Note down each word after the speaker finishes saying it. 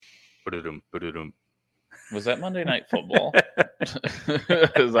Ba-da-dum, ba-da-dum. Was that Monday Night Football? Is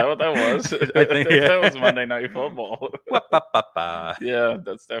that what that was? I think that was Monday Night Football. Wah-pa-pa-pa. Yeah,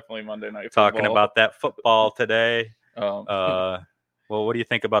 that's definitely Monday Night Talking Football. about that football today. Well, What do you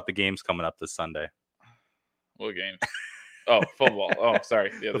think about the games coming up this Sunday? what games? Oh, football. Oh,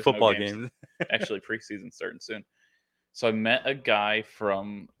 sorry. Yeah, The there's football no games. games. Actually, preseason's starting soon. So I met a guy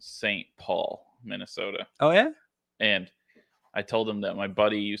from St. Paul, Minnesota, Oh yeah. and I told him that my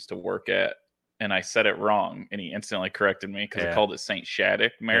buddy used to work at, and I said it wrong, and he instantly corrected me because I Yeah. called it St.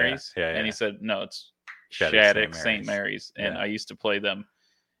 Shattuck Mary's, Yeah, and yeah. he said no, it's Shattuck Shattuck St. St. Mary's, and Yeah. I used to play them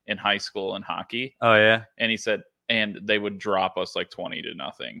in high school in hockey. Oh yeah. And he said, and they would drop us like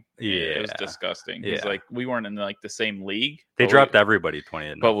 20-0. Yeah. It was disgusting. He's Yeah. like, we weren't in like the same league. They but dropped everybody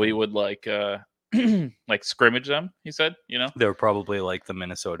 20-0. But we would like like scrimmage them, he said, They were probably like the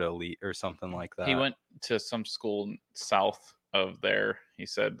Minnesota Elite or something like that. He went to some school south of there. He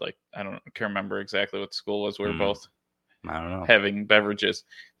said, like, I can't remember exactly what the school was. We were both I don't know. having beverages,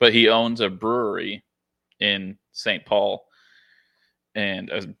 but he owns a brewery in St. Paul,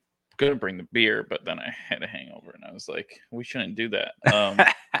 and I was gonna bring the beer, but then I had a hangover, and I was like, we shouldn't do that.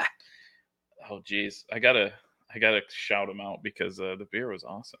 Oh geez, I gotta shout him out because the beer was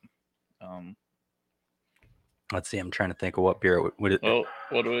awesome. Let's see. I'm trying to think of what beer would it. Oh,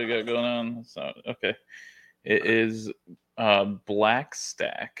 what do we got going on? So, okay, it is Black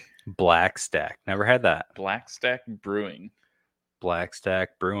Stack. Black Stack. Never had that. Black Stack Brewing. Black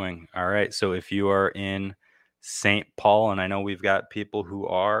Stack Brewing. All right. So if you are in St. Paul, and I know we've got people who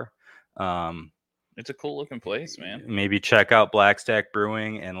are, it's a cool looking place, man. Maybe check out Black Stack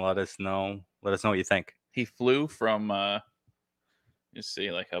Brewing and let us know what you think. He flew from you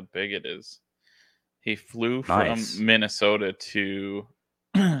see like how big it is. He flew from Minnesota to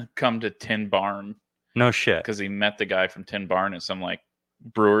come to Tin Barn. No shit. Because he met the guy from Tin Barn at some like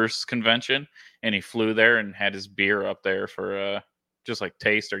brewers convention, and he flew there and had his beer up there for just like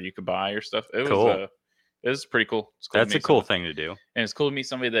taste or you could buy or stuff. It was it was pretty cool. That's a cool thing to do. And it's cool to meet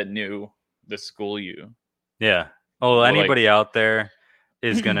somebody that knew the school you. Yeah. Oh, anybody out there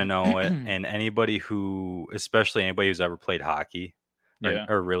is gonna know it, and anybody who, especially anybody who's ever played hockey,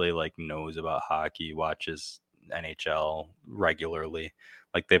 or really like knows about hockey, watches NHL regularly,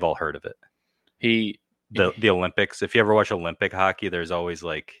 like they've all heard of it. The Olympics. If you ever watch Olympic hockey, there's always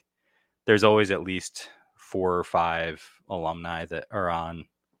at least 4 or 5 alumni that are on,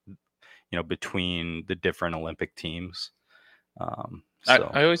 between the different Olympic teams. I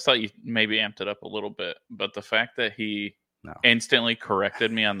always thought you maybe amped it up a little bit, but the fact that he instantly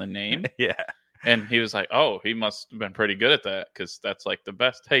corrected me on the name, and he was like, "Oh, he must have been pretty good at that because that's like the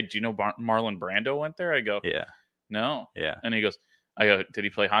best." Hey, do you know Marlon Brando went there? I go, "Yeah, no, yeah," and he goes, "I go, did he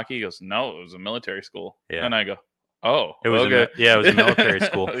play hockey?" He goes, "No, it was a military school." Yeah, and I go, "Oh, it was okay. it was a military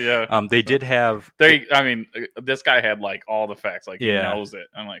school." Yeah, they did have. I mean, this guy had like all the facts, like he knows it.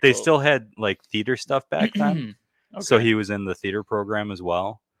 I'm like, they still had like theater stuff back then. Okay. So he was in the theater program as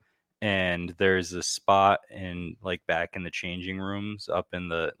well. And there's a spot in like back in the changing rooms up in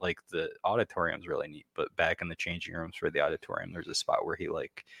the auditorium's really neat, but back in the changing rooms for the auditorium, there's a spot where he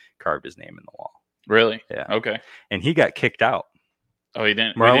like carved his name in the wall. Really? Yeah. Okay. And he got kicked out. Oh, he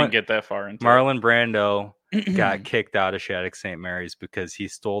didn't. We didn't get that far into Marlon Brando got kicked out of Shattuck St. Mary's because he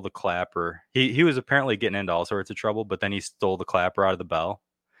stole the clapper. He was apparently getting into all sorts of trouble, but then he stole the clapper out of the bell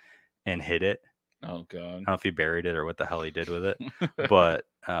and hid it. Oh God! I don't know if he buried it or what the hell he did with it, but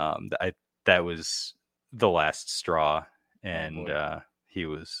that was the last straw, and he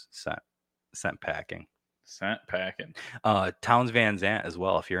was sent packing. Sent packing. Towns Van Zandt as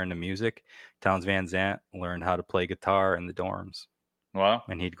well. If you're into music, Towns Van Zandt learned how to play guitar in the dorms. Wow!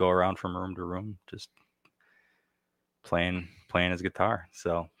 And he'd go around from room to room just playing his guitar.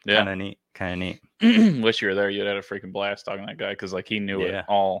 So kind of neat. Wish you were there. You'd had a freaking blast talking to that guy because like he knew it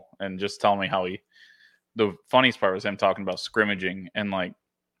all, and just telling me how the funniest part was him talking about scrimmaging and like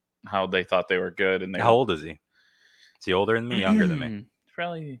how they thought they were good. And how old is he? Is he older than me? Younger than me?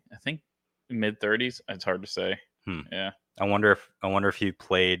 Probably, I think mid-30s. It's hard to say. Yeah. I wonder if he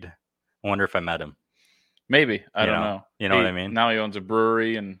played. I wonder if I met him. Maybe. I don't know. You know what I mean? Now he owns a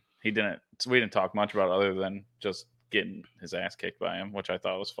brewery, and we didn't talk much about it other than just getting his ass kicked by him, which I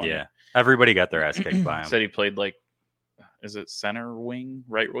thought was funny. Yeah. Everybody got their ass kicked by him. Said he played like, is it center wing,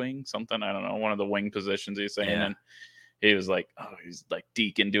 right wing, something? I don't know. One of the wing positions he's saying. And he was like, he's like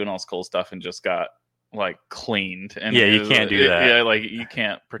deacon doing all this cool stuff and just got like cleaned. And you can't do that. Yeah, like you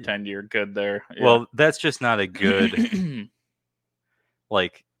can't pretend you're good there. Yeah. Well, that's just not a good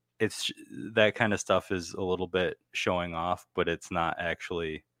like it's that kind of stuff is a little bit showing off, but it's not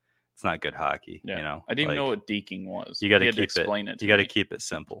It's not good hockey. Yeah. You know, I didn't even know what deking was. You got to explain it. You got to keep it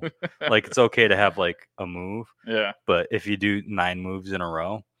simple. Like, it's okay to have like a move. Yeah. But if you do 9 moves in a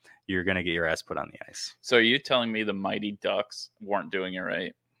row, you're gonna get your ass put on the ice. So are you telling me the Mighty Ducks weren't doing it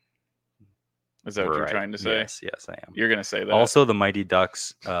right? Is that what you're trying to say? Yes, I am. You're gonna say that. Also, the Mighty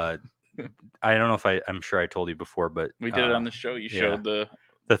Ducks. I don't know if I'm sure I told you before, but we did it on the show. You showed the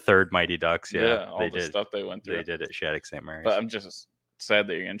third Mighty Ducks. Yeah, all the stuff they went through. They did at Shattuck St. Mary's. But I'm just sad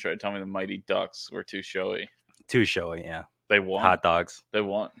that you're gonna try to tell me the Mighty Ducks were too showy. Too showy, yeah. They won. Hot dogs. They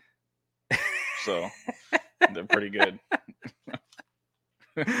won. So they're pretty good.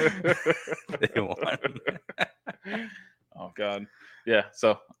 They won. Oh God. Yeah.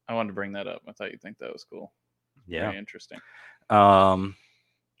 So I wanted to bring that up. I thought you'd think that was cool. Yeah. Very interesting. God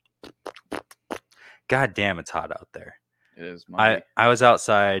damn, it's hot out there. It is. I was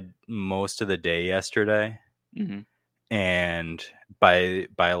outside most of the day yesterday, and by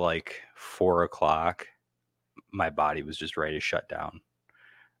like 4:00, my body was just ready to shut down.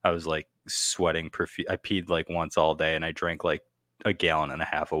 I was like sweating I peed like once all day, and I drank like a gallon and a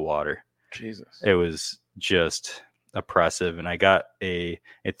half of water. Jesus. It was just oppressive. And I got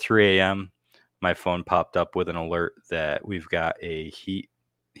at 3 a.m. my phone popped up with an alert that we've got a heat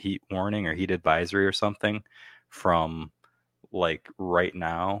warning or heat advisory or something from like right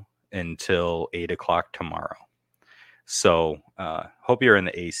now until 8:00 tomorrow. So hope you're in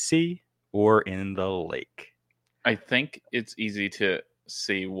the AC or in the lake. I think it's easy to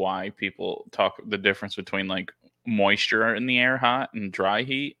see why people talk the difference between like moisture in the air, hot and dry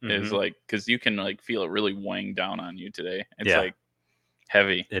heat is like, because you can like feel it really weighing down on you today. It's like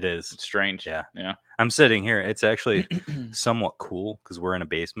heavy. It is. It's strange. Yeah. Yeah. I'm sitting here. It's actually somewhat cool because we're in a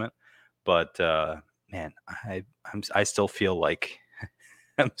basement, but man, I still feel like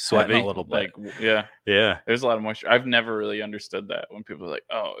I'm sweating a little bit. Like, yeah. There's a lot of moisture. I've never really understood that when people are like,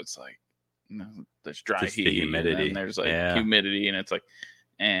 oh, it's like, there's dry heat, the humidity, and there's like humidity, and it's like,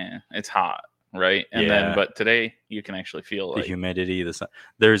 it's hot, right? And then, but today you can actually feel the like humidity. The sun.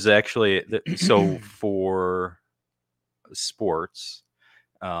 There's actually so for sports,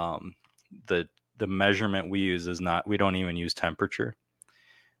 the measurement we use is not. We don't even use temperature.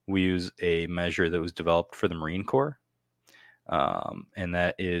 We use a measure that was developed for the Marine Corps, and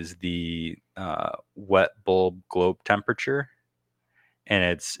that is the wet bulb globe temperature.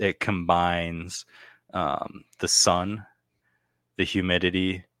 And it combines the sun, the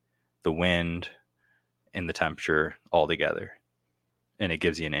humidity, the wind, and the temperature all together. And it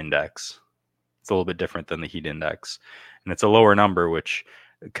gives you an index. It's a little bit different than the heat index. And it's a lower number, which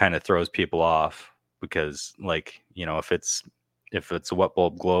kind of throws people off because, like, you know, if it's a wet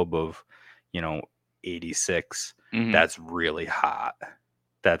bulb globe of, 86, that's really hot.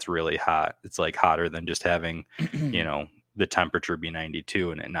 That's really hot. It's like hotter than just having, the temperature be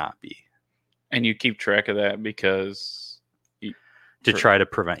 92 and it not be. And you keep track of that because try to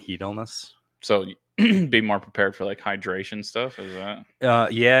prevent heat illness. So be more prepared for like hydration stuff. Is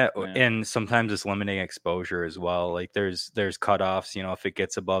that? Yeah. And sometimes it's limiting exposure as well. Like there's cutoffs. If it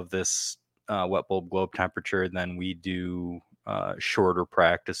gets above this wet bulb globe temperature, then we do shorter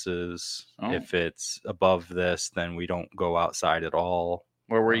practices. If it's above this, then we don't go outside at all.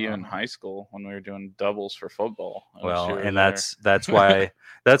 Where were you in high school when we were doing doubles for football? Well, and that's why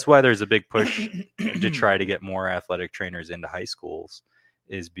there's a big push to try to get more athletic trainers into high schools,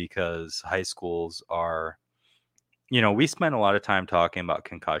 is because high schools are, we spend a lot of time talking about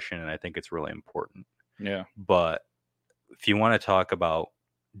concussion, and I think it's really important. Yeah. But if you want to talk about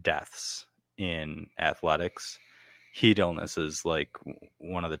deaths in athletics, heat illness is like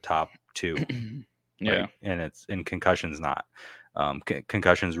one of the top 2. Yeah. And concussion's not.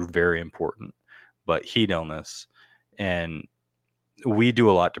 Concussions are very important, but heat illness, and we do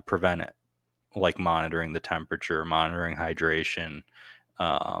a lot to prevent it, like monitoring the temperature, monitoring hydration,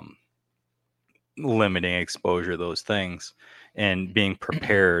 limiting exposure, those things, and being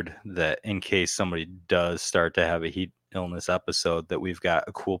prepared that in case somebody does start to have a heat illness episode, that we've got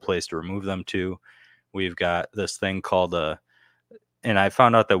a cool place to remove them to. We've got this thing called and I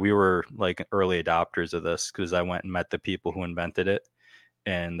found out that we were like early adopters of this because I went and met the people who invented it.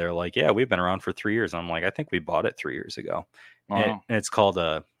 And they're like, yeah, we've been around for 3 years. And I'm like, I think we bought it 3 years ago. Wow. And it's called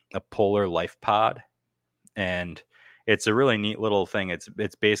a Polar Life Pod. And it's a really neat little thing. It's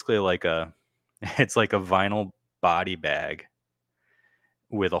basically like it's like a vinyl body bag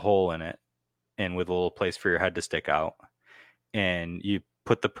with a hole in it and with a little place for your head to stick out. And you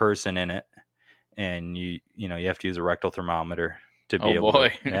put the person in it, and you have to use a rectal thermometer to be able to.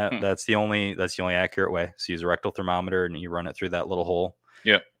 Yeah, that's the only accurate way. So use a rectal thermometer and you run it through that little hole.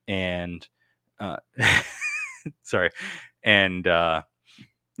 Yeah. And sorry. And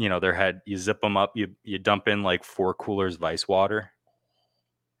their head, you zip them up, you dump in like 4 coolers of ice water,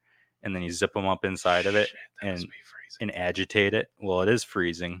 and then you zip them up inside of it and agitate it. Well, it is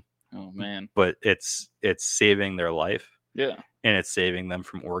freezing. Oh man. But it's saving their life. Yeah. And it's saving them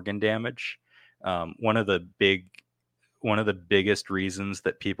from organ damage. One of the biggest reasons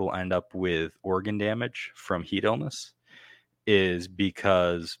that people end up with organ damage from heat illness is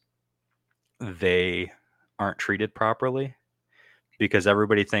because they aren't treated properly, because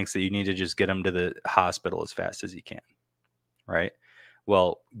everybody thinks that you need to just get them to the hospital as fast as you can, right?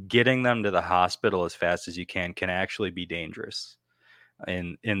 Well, getting them to the hospital as fast as you can actually be dangerous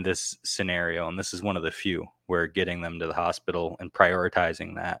in this scenario. And this is one of the few where getting them to the hospital and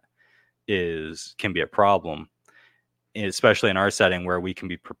prioritizing that can be a problem, especially in our setting where we can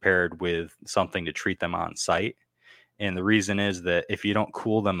be prepared with something to treat them on site. And the reason is that if you don't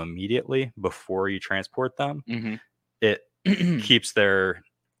cool them immediately before you transport them, it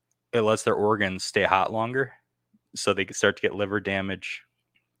lets their organs stay hot longer. So they can start to get liver damage,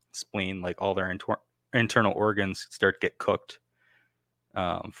 spleen, like all their internal organs start to get cooked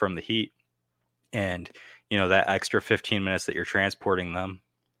from the heat. And, that extra 15 minutes that you're transporting them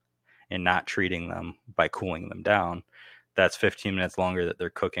and not treating them by cooling them down, that's 15 minutes longer that they're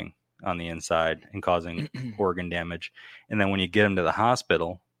cooking on the inside and causing organ damage. And then when you get them to the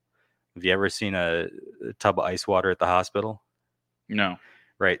hospital, have you ever seen a tub of ice water at the hospital? No.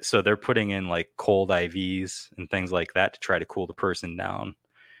 Right. So they're putting in like cold IVs and things like that to try to cool the person down,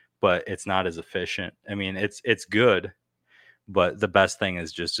 but it's not as efficient. I mean, it's good, but the best thing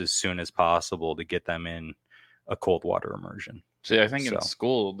is just as soon as possible to get them in a cold water immersion. See, I think in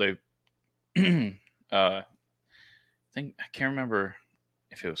school they I can't remember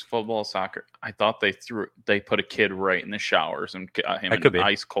if it was football, soccer. I thought they put a kid right in the showers and got him in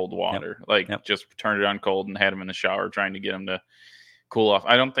ice cold water. Just turned it on cold and had him in the shower trying to get him to cool off.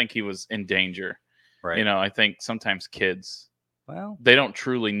 I don't think he was in danger. Right. I think sometimes kids, they don't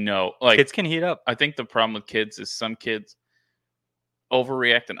truly know. Like, kids can heat up. I think the problem with kids is some kids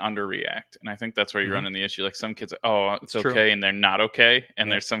overreact and underreact. And I think that's where you run into the issue. Like some kids, it's okay. True. And they're not okay. And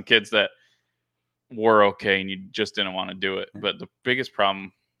there's some kids that were okay and you just didn't want to do it. But the biggest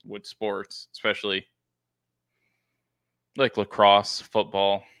problem with sports, especially like lacrosse,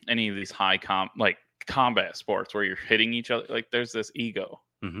 football, any of these combat sports where you're hitting each other, like there's this ego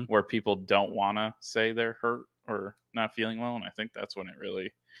where people don't want to say they're hurt or not feeling well. And I think that's when it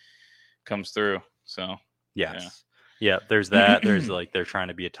really comes through. So, yeah, there's that. There's like, they're trying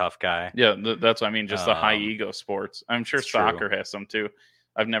to be a tough guy. Yeah, that's what I mean. Just the high ego sports. I'm sure soccer has some too.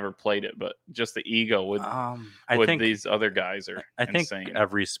 I've never played it, but just the ego with these other guys are insane. Think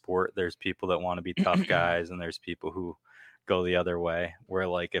every sport, there's people that want to be tough guys, and there's people who go the other way, where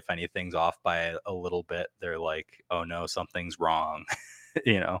like if anything's off by a little bit, they're like, oh no, something's wrong.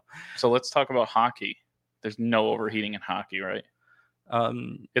 So let's talk about hockey. There's no overheating in hockey, right?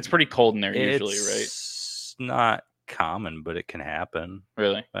 It's pretty cold in there usually, right? It's not common, but it can happen.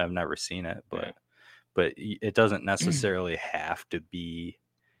 Really? I've never seen it, but it doesn't necessarily have to be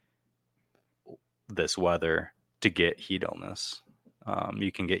this weather to get heat illness.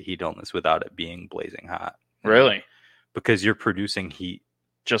 You can get heat illness without it being blazing hot. Really? Because you're producing heat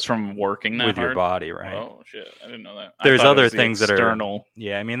just from working that with hard? Your body, right? Oh shit, I didn't know that. There's other things that are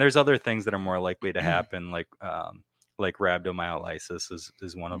I mean, there's other things that are more likely to happen, like rhabdomyolysis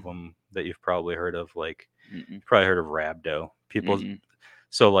is one of them that you've probably heard of. Like you've probably heard of rhabdo.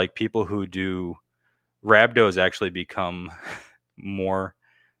 So like people who do rhabdo has actually become more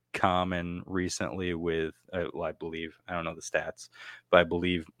common recently with I believe, I don't know the stats, but I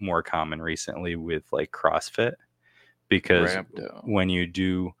believe more common recently with like CrossFit, because when you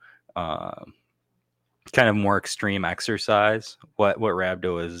do kind of more extreme exercise, what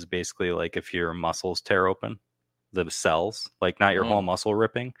rhabdo is basically like if your muscles tear open the cells, like not your whole muscle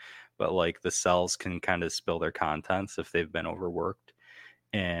ripping, but like the cells can kind of spill their contents if they've been overworked,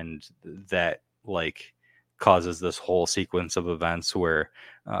 and that like causes this whole sequence of events where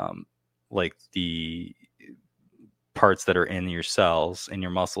like the parts that are in your cells, in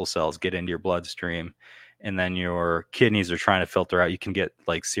your muscle cells, get into your bloodstream, and then your kidneys are trying to filter out. You can get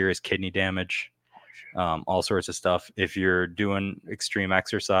like serious kidney damage, all sorts of stuff if you're doing extreme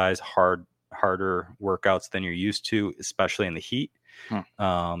exercise, harder workouts than you're used to, especially in the heat.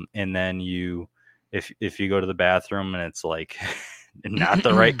 And then if you go to the bathroom and it's like not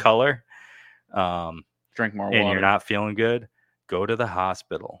the right color, drink more water, and you're not feeling good, go to the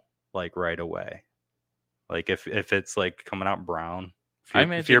hospital like right away. Like if it's like coming out brown,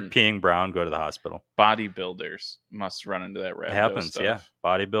 if you're peeing brown, go to the hospital. Bodybuilders must run into that rhabdo. It happens, stuff. Yeah.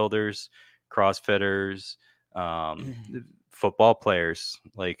 Bodybuilders, CrossFitters, football players.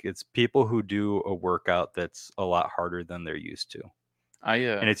 Like, it's people who do a workout that's a lot harder than they're used to.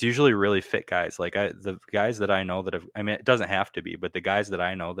 And it's usually really fit guys. Like, the guys that I know that have, I mean, it doesn't have to be, but the guys that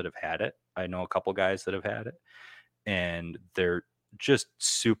I know that have had it, I know a couple guys that have had it, and they're just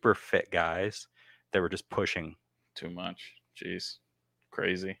super fit guys that were just pushing too much. Jeez,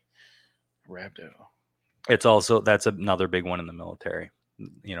 crazy. Rhabdo. It's also, that's another big one in the military,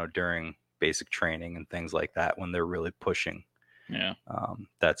 you know, during basic training and things like that, when they're really pushing. Yeah.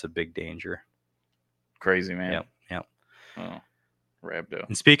 That's a big danger. Crazy, man. Yep. Oh, rhabdo.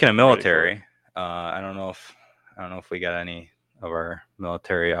 And speaking of military, I don't know if we got any of our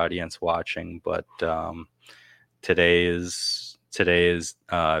military audience watching, but today is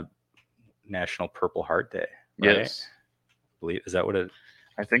National Purple Heart Day. Right? Yes. Is that what it?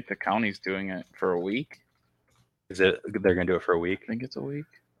 I think the county's doing it for a week. Is it? They're going to do it for a week? I think it's a week.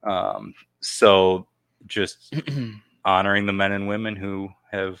 So just honoring the men and women who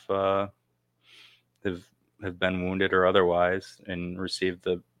have been wounded or otherwise and received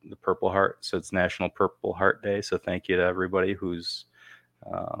the Purple Heart. So it's National Purple Heart Day. So thank you to everybody who's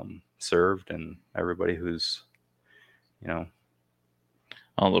served and everybody who's, you know,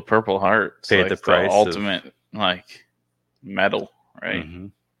 the Purple Heart paid the price, the ultimate like medal, right? Mm-hmm.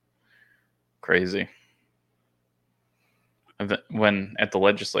 Crazy. When at the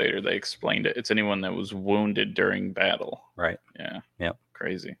legislature they explained it, it's anyone that was wounded during battle. Right. Yeah. Yep.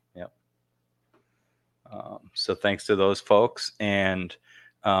 Crazy. Yep. So thanks to those folks, and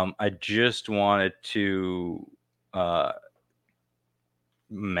I just wanted to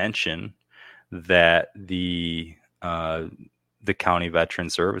mention that the County Veteran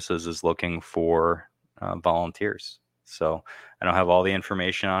Services is looking for volunteers. So I don't have all the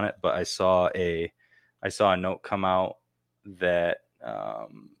information on it, but I saw a note come out that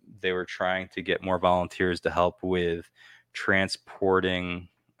they were trying to get more volunteers to help with transporting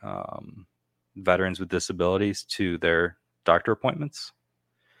veterans with disabilities to their doctor appointments.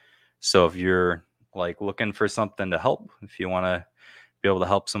 So if you're like looking for something to help, if you want to be able to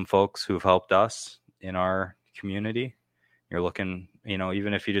help some folks who've helped us in our community, you're looking, you know,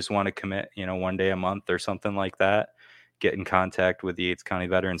 even if you just want to commit, you know, one day a month or something like that, get in contact with the Yates County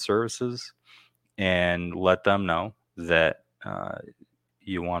Veteran Services and let them know that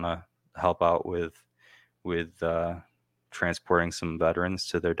you want to help out with transporting some veterans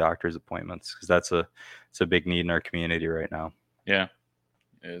to their doctor's appointments, because it's a big need in our community right now. Yeah,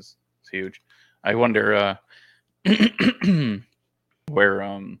 it is. It's huge. I wonder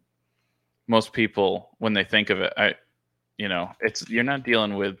where most people, when they think of it, you're not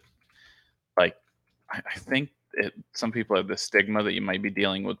dealing with, like, I think some people have the stigma that you might be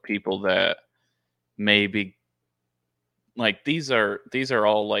dealing with people that maybe, like, these are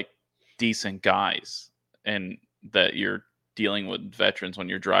all like decent guys, and that you're dealing with veterans when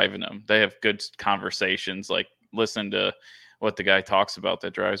you're driving them. They have good conversations, like listen to what the guy talks about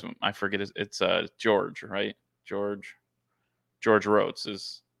that drives them. I forget it's George, right? George Rhodes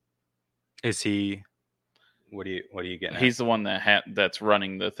is he? What are you getting at? He's the one that's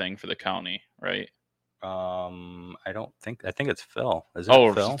running the thing for the county, right? I think it's Phil. Is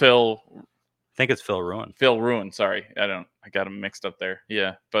it Phil? I think it's Phil Ruin. Phil Ruin, sorry. I got him mixed up there.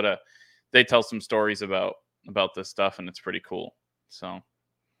 Yeah, but they tell some stories about this stuff, and it's pretty cool. So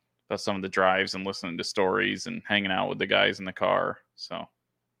about some of the drives and listening to stories and hanging out with the guys in the car. So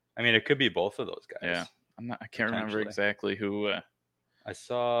I mean, it could be both of those guys. Yeah. I can't remember exactly who I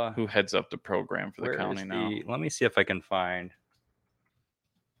saw who heads up the program for the county now. Let me see if I can find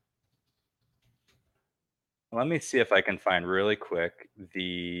really quick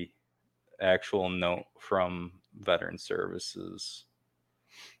the actual note from Veteran Services,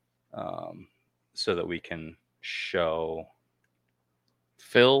 so that we can show.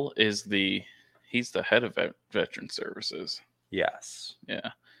 Phil is he's the head of Veteran Services. Yes. Yeah.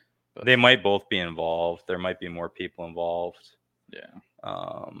 But they might both be involved. There might be more people involved. Yeah.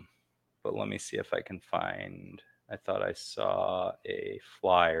 But let me see if I can find. I thought I saw a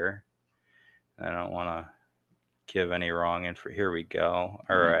flyer. I don't want to give any wrong info. Here we go.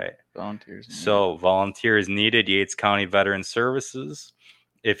 All right. Volunteers. So volunteers needed, Yates County Veteran Services.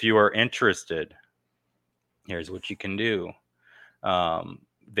 If you are interested, here's what you can do.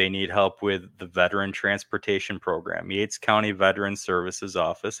 They need help with the Veteran Transportation Program. Yates County Veteran Services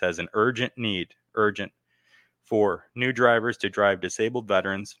Office has an urgent for new drivers to drive disabled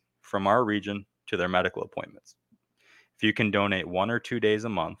veterans from our region to their medical appointments. If you can donate 1 or 2 days a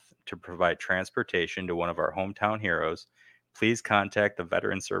month to provide transportation to one of our hometown heroes, please contact the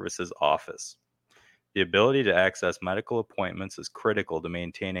Veteran Services Office. The ability to access medical appointments is critical to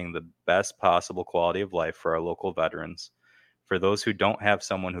maintaining the best possible quality of life for our local veterans. For those who don't have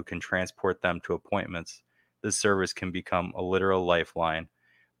someone who can transport them to appointments, this service can become a literal lifeline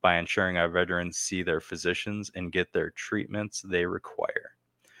by ensuring our veterans see their physicians and get their treatments they require.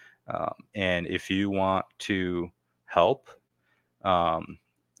 And if you want to help,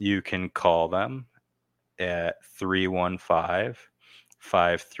 you can call them at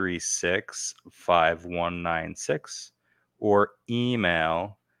 315-536-5196 or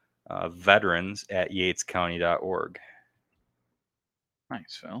email veterans@yatescounty.org.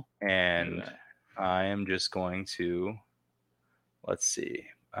 Nice, Phil. And I am just going to, let's see,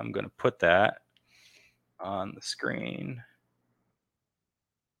 I'm going to put that on the screen.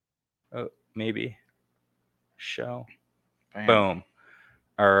 Oh, maybe. Show. Bam. Boom.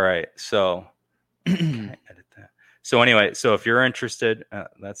 All right. So, can I edit that? So anyway, so if you're interested,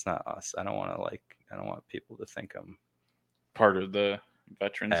 that's not us. I don't want people to think I'm part of the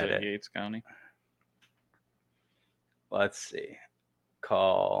veterans at Yates County. Let's see.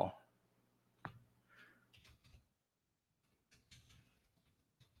 Call.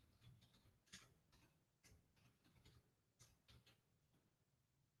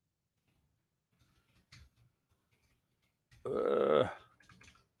 All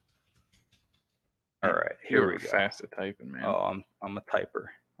right, here we go. Fast at typing, man. Oh, I'm a typer.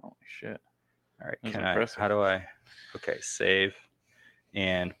 Holy shit! All right, how do I? Okay, save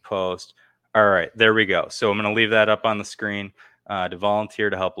and post. All right, there we go. So I'm going to leave that up on the screen. To volunteer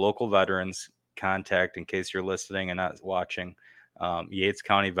to help local veterans, contact, in case you're listening and not watching, Yates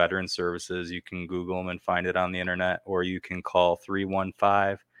County Veteran Services. You can Google them and find it on the internet, or you can call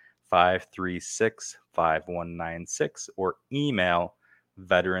 315-536-5196 or email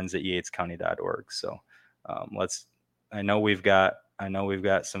veterans@yatescounty.org. So I know we've got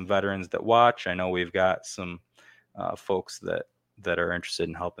some veterans that watch. I know we've got some folks that are interested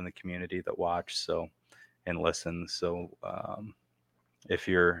in helping the community that watch and listen. So if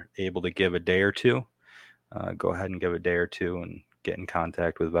you're able to give a day or two, go ahead and give a day or two and get in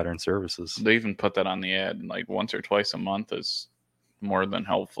contact with Veteran Services. They even put that on the ad, like once or twice a month is more than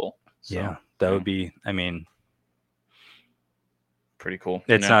helpful. So, yeah, that would be, pretty cool.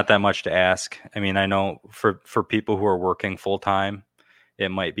 It's not that much to ask. I mean, I know for people who are working full time, it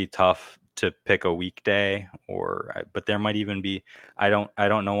might be tough to pick a weekday, but there might even be, I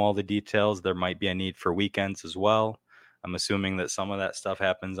don't know all the details. There might be a need for weekends as well. I'm assuming that some of that stuff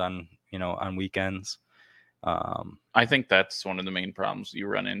happens on weekends. I think that's one of the main problems you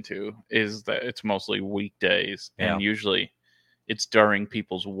run into is that it's mostly weekdays, and usually it's during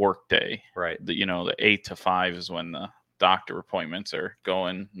people's work day. Right. The 8 to 5 is when the doctor appointments are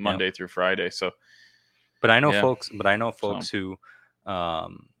going Monday through Friday. So, but I know folks who, who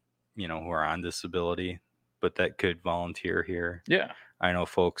are on disability, but that could volunteer here. Yeah. I know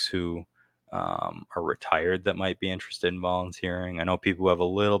folks who are retired that might be interested in volunteering. I know people who have a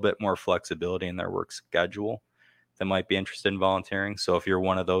little bit more flexibility in their work schedule that might be interested in volunteering. So if you're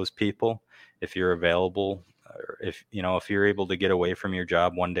one of those people, if you're available, or if you're able to get away from your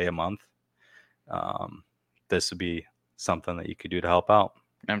job one day a month, this would be something that you could do to help out.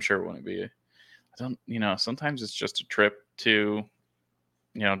 I'm sure it wouldn't be. Sometimes it's just a trip to,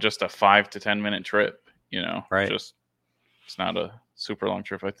 just a 5 to 10 minute trip, right. Just, it's not a super long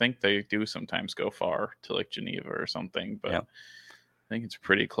trip. I think they do sometimes go far to like Geneva or something, but I think it's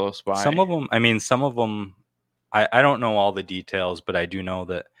pretty close by. Some of them, I don't know all the details, but I do know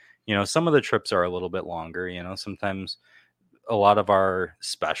that, some of the trips are a little bit longer. Sometimes a lot of our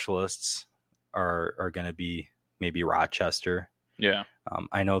specialists are going to be maybe Rochester. Yeah.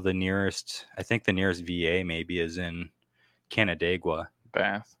 I know the nearest VA maybe is in Canandaigua.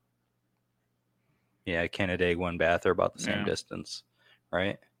 Bath. Yeah, Canandaigua and Bath are about the same distance,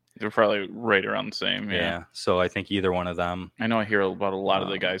 right? They're probably right around the same. Yeah. So I think either one of them. I know I hear about a lot of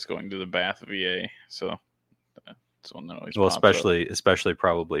the guys going to the Bath VA. So that's one that always. Well, especially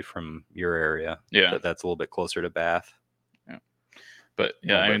probably from your area. Yeah. That's a little bit closer to Bath. Yeah. But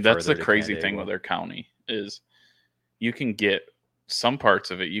that's the crazy thing with our county is you can get some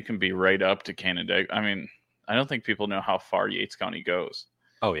parts of it. You can be right up to Canandaigua. I don't think people know how far Yates County goes.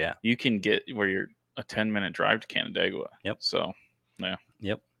 Oh yeah. You can get where you're a 10-minute drive to Canandaigua. Yep. So, yeah.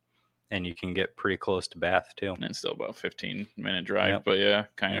 Yep. And you can get pretty close to Bath too. And it's still about 15-minute drive, but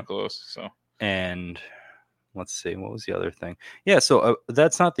kind of close. So. And let's see, what was the other thing? Yeah. So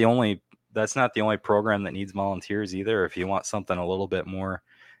that's not the only program that needs volunteers either. If you want something a little bit more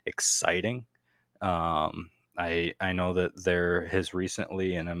exciting, I know that there has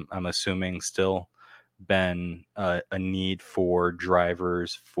recently, and I'm assuming still, been a need for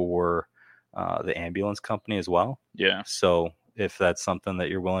drivers for the ambulance company as well. Yeah. So if that's something that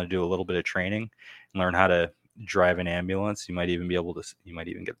you're willing to do a little bit of training and learn how to drive an ambulance, you might even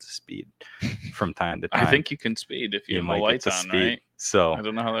get to speed from time to time. I think you can speed if you have the lights on, right? So I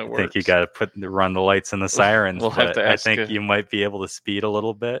don't know how that works. I think you got to run the lights and the sirens. We'll have to ask. I think you might be able to speed a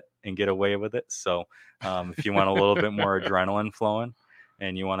little bit and get away with it. So if you want a little bit more adrenaline flowing,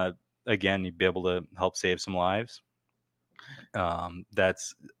 and you want to, again, you'd be able to help save some lives.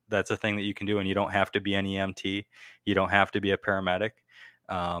 That's a thing that you can do, and you don't have to be an EMT. You don't have to be a paramedic.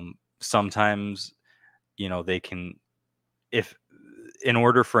 Sometimes, they can, if in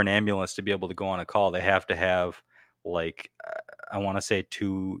order for an ambulance to be able to go on a call, they have to have I want to say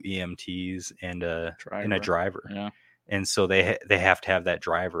 2 EMTs and a driver. Yeah. And so they have to have that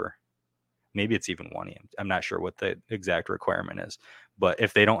driver. Maybe it's even 1 EMT. I'm not sure what the exact requirement is, but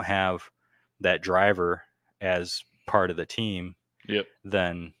if they don't have that driver as part of the team,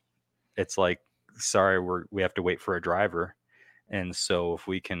 then it's sorry, we have to wait for a driver. And so if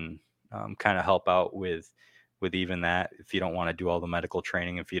we can kind of help out with even that, if you don't want to do all the medical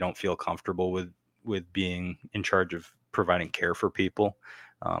training, if you don't feel comfortable with being in charge of providing care for people,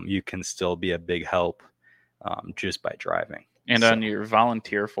 you can still be a big help just by driving. And on your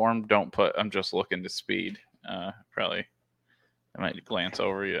volunteer form, don't put "I'm just looking to speed." Probably I might glance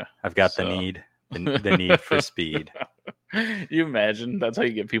over you. I've got the need for speed. You imagine that's how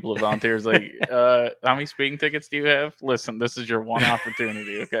you get people to volunteer. How many speeding tickets do you have? Listen, this is your one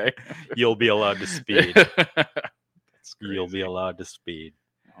opportunity. Okay, you'll be allowed to speed. You'll be allowed to speed.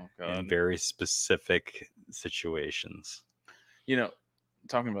 Oh, God. In very specific situations.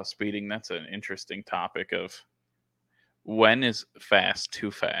 Talking about speeding, that's an interesting topic of when is fast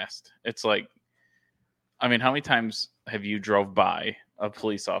too fast? It's how many times have you drove by a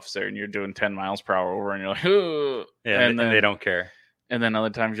police officer and you're doing 10 miles per hour over and you're like, oh, yeah, and then they don't care. And then other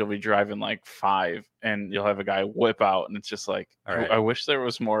times you'll be driving 5 and you'll have a guy whip out and it's just right. I wish there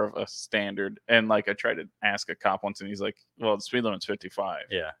was more of a standard. And I tried to ask a cop once and he's like, well, the speed limit's 55.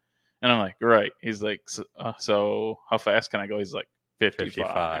 Yeah. And I'm like, right. He's like, so how fast can I go? He's like,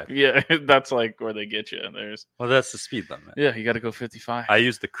 55. Yeah, that's where they get you. Well, that's the speed limit. Yeah, you got to go 55. I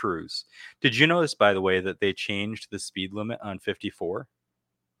use the cruise. Did you notice, by the way, that they changed the speed limit on 54?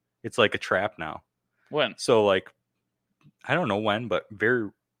 It's like a trap now. When? So I don't know when, but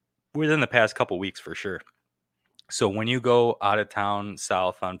very within the past couple weeks for sure. So when you go out of town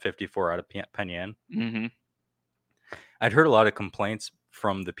south on 54 out of Penn Yan, I'd heard a lot of complaints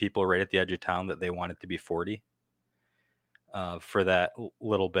from the people right at the edge of town that they wanted to be 40 for that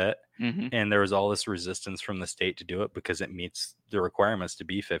little bit. And there was all this resistance from the state to do it because it meets the requirements to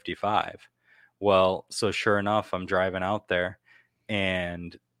be 55. Well, so sure enough, I'm driving out there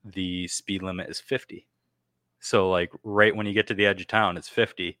and the speed limit is 50. So right when you get to the edge of town, it's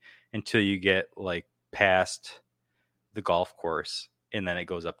 50 until you get past the golf course, and then it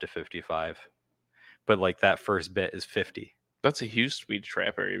goes up to 55. But that first bit is 50. That's a huge speed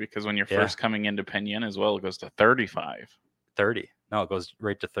trap area because when you're first coming into Penn Yan as well, it goes to 35. 30. No, it goes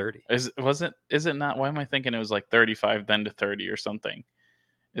right to 30. Is it not? Why am I thinking it was 35 then to 30 or something?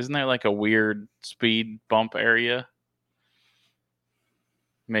 Isn't there a weird speed bump area?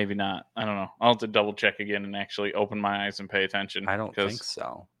 Maybe not. I don't know. I'll have to double check again and actually open my eyes and pay attention. I don't think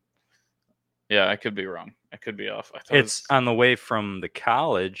so. Yeah, I could be wrong. I could be off. It's on the way from the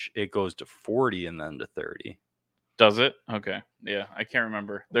college. It goes to 40 and then to 30. Does it? Okay. Yeah, I can't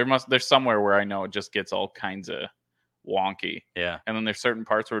remember. There's somewhere where I know it just gets all kinds of wonky. Yeah. And then there's certain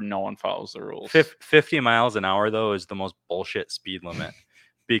parts where no one follows the rules. 50 miles an hour, though, is the most bullshit speed limit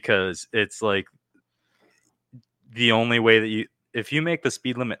because it's the only way that if you make the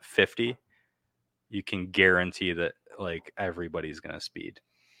speed limit 50, you can guarantee that everybody's going to speed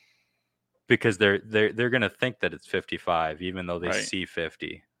because they're going to think that it's 55, even though they see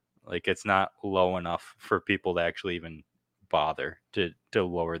 50. It's not low enough for people to actually even bother to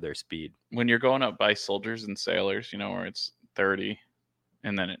lower their speed. When you're going up by Soldiers and Sailors, where it's 30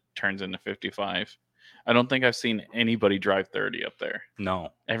 and then it turns into 55. I don't think I've seen anybody drive 30 up there. No.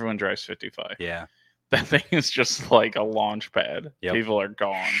 Everyone drives 55. Yeah. That thing is just like a launch pad. Yep. People are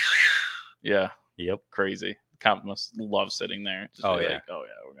gone. Yeah. Yep. Crazy. Cop must love sitting there. Just oh, yeah.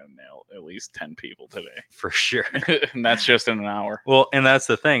 We're going to nail at least 10 people today. For sure. And that's just in an hour. Well, and that's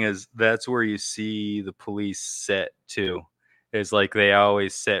the thing is that's where you see the police sit too. Is they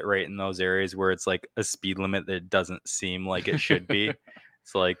always sit right in those areas where it's a speed limit that doesn't seem like it should be.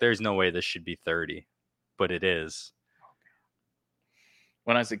 It's there's no way this should be 30, but it is.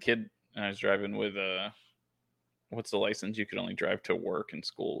 When I was a kid, I was driving with what's the license you could only drive to work and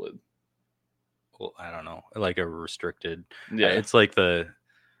school with? Well, I don't know, a restricted. Yeah, it's the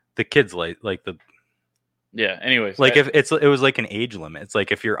kids the. Yeah. Anyways, if it was an age limit, it's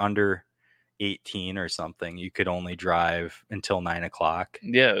if you're under 18 or something, you could only drive until 9 o'clock.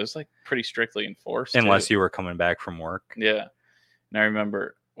 Yeah, it was like pretty strictly enforced. Unless you were coming back from work. Yeah. And I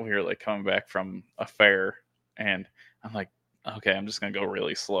remember we were like coming back from a fair, and I'm like, okay, I'm just going to go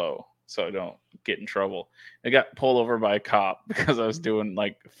really slow so I don't get in trouble. I got pulled over by a cop because I was doing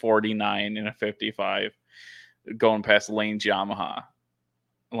like 49 in a 55 going past Lane's Yamaha.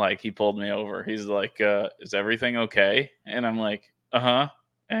 Like, he pulled me over. He's like, is everything okay? And I'm like, uh-huh.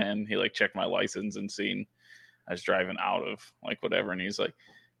 And he like checked my license and seen I was driving out of like whatever. And he's like,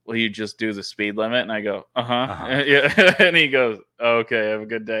 will you just do the speed limit? And I go, uh-huh. Yeah. And he goes, okay, have a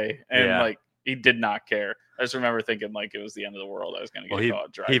good day. And like, he did not care. I just remember thinking like it was the end of the world. I was going to get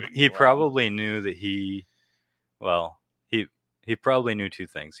caught driving. He probably knew that he probably knew two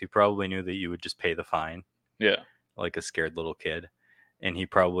things. He probably knew that you would just pay the fine. Yeah. Like a scared little kid. And he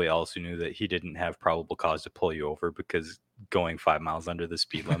probably also knew that he didn't have probable cause to pull you over because going 5 miles under the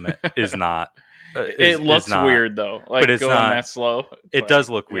speed limit is not. It looks weird though. Like, but it's going that slow. It does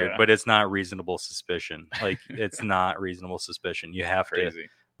look weird, but it's not reasonable suspicion. Like, it's not reasonable suspicion. You have to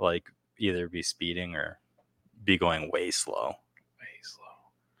like either be speeding or be going way slow.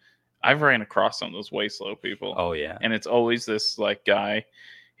 I've ran across some of those way slow people. Oh yeah. And it's always this like guy.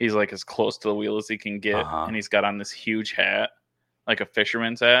 He's like as close to the wheel as he can get, and he's got on this huge hat, like a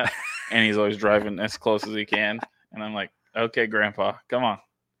fisherman's hat, and he's always driving as close as he can. And I'm like, okay, Grandpa, come on.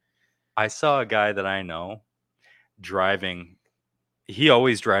 I saw a guy that I know driving. He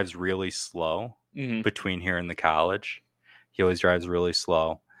always drives really slow between here and the college. He always drives really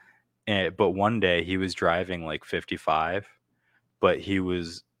slow. But one day he was driving like 55, but he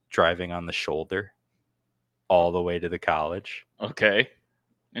was driving on the shoulder all the way to the college. Okay.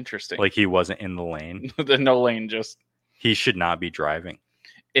 Interesting. Like, he wasn't in the lane. No lane, just. He should not be driving.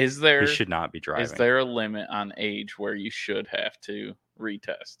 He should not be driving. Is there a limit on age where you should have to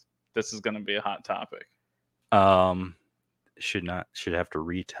retest? This is going to be a hot topic. Should have to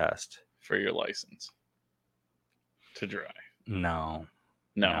retest for your license to drive. No,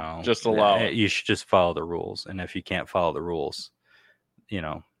 just allow it. You should just follow the rules. And if you can't follow the rules,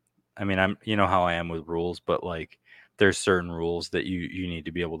 I mean, you know how I am with rules, but like, there's certain rules that you need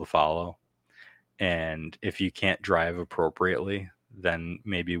to be able to follow. And if you can't drive appropriately, then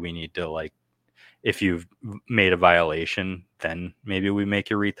maybe we need to, like, if you've made a violation, then maybe we make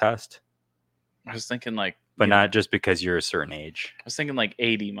you retest. I was thinking like, but not just because you're a certain age. I was thinking like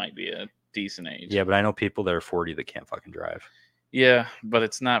 80 might be a decent age. Yeah, but I know people that are 40 that can't fucking drive. Yeah, but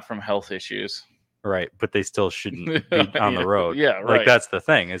it's not from health issues. Right, but they still shouldn't be on the road. Yeah, right. Like, that's the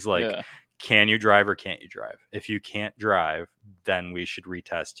thing, is like, can you drive or can't you drive? If you can't drive, then we should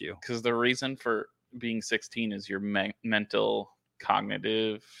retest you. Because the reason for being 16 is your mental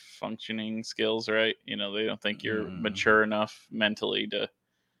cognitive functioning skills, right? They don't think you're mature enough mentally to.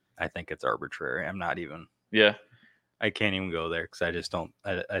 I think it's arbitrary. I'm not even. Yeah. I can't even go there because I just don't.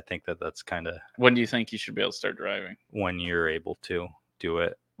 I think that's kind of. When do you think you should be able to start driving? When you're able to do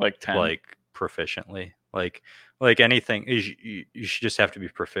it. Like 10? Like proficiently. Like anything, you should just have to be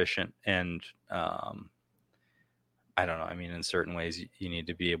proficient. And I don't know. I mean, in certain ways, you need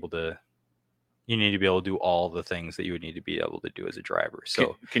to be able to. You need to be able to do all the things that you would need to be able to do as a driver.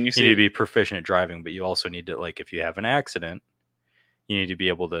 So can you need to be proficient at driving, but you also need to, like, if you have an accident, you need to be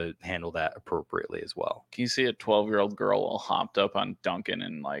able to handle that appropriately as well. Can you see a 12-year-old girl all hopped up on Duncan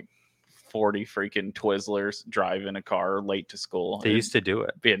and like 40 freaking Twizzlers driving a car late to school? They used to do it.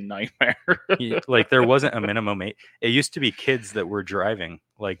 It'd be a nightmare. Like, there wasn't a minimum age. It used to be kids that were driving.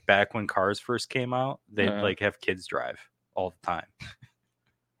 Like, back when cars first came out, they'd like have kids drive all the time.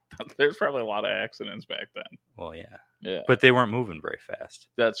 There's probably a lot of accidents back then. Well, yeah. Yeah. But they weren't moving very fast.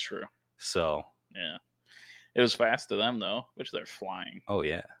 That's true. So. Yeah. It was fast to them, though, which they're flying. Oh,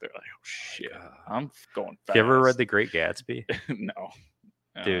 yeah. They're like, oh, shit. I'm going fast. Have you ever read The Great Gatsby? No.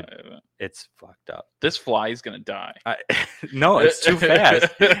 Dude, it's fucked up. This fly is going to die. No, it's too fast.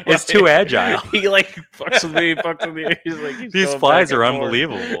 It's too agile. He like fucks with me. He's like, these flies are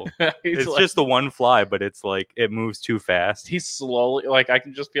unbelievable. It's like, just the one fly, but it's like, it moves too fast. He's slowly, like, I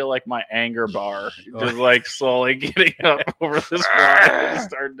can just feel like my anger bar just like slowly getting up over this fly.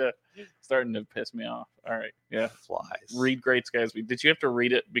 It's starting to piss me off. All right. Yeah. Flies. Read Great Gatsby. Did you have to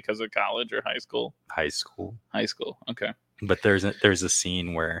read it because of college or high school? High school. High school. Okay. But there's a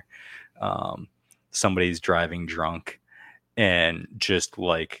scene where somebody's driving drunk and just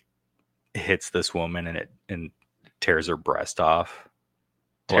like hits this woman and tears her breast off.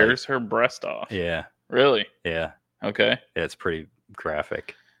 Tears her breast off. Yeah. Really? Yeah. Okay. Yeah, it's pretty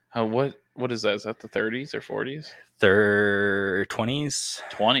graphic. What is that? Is that the 30s or 40s? 20s.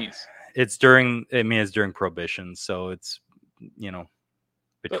 20s. It's during Prohibition, so it's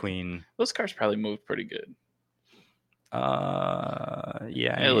between. Those cars probably move pretty good.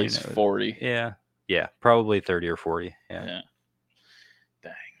 Yeah, at least 40. Yeah, probably 30 or 40. Yeah.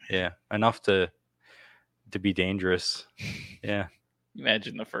 Dang. Yeah, enough to be dangerous. Yeah.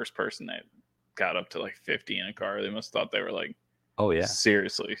 Imagine the first person that got up to like 50 in a car. They must have thought they were like, oh yeah,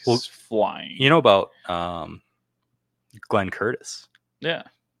 seriously, flying. You know about Glenn Curtis? Yeah,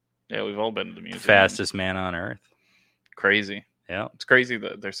 we've all been to the museum. Fastest man on earth. Crazy. Yeah, it's crazy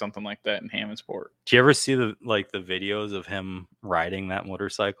that there's something like that in Hammondsport. Do you ever see the videos of him riding that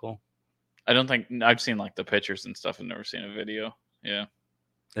motorcycle? I don't think I've seen like the pictures and stuff. I've never seen a video. Yeah,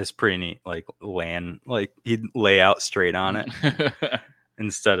 it's pretty neat. Like he'd lay out straight on it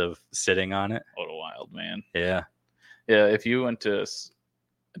instead of sitting on it. What a wild man. Yeah. If you went to,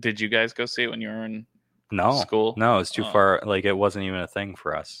 did you guys go see it when you were in school? No, it's too far. Like it wasn't even a thing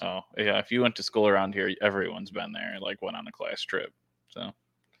for us. Oh yeah, if you went to school around here, everyone's been there. Like went on a class trip. So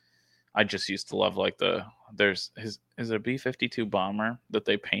I just used to love like is it a B-52 bomber that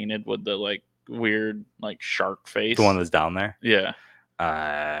they painted with the like weird like shark face? The one that's down there. Yeah.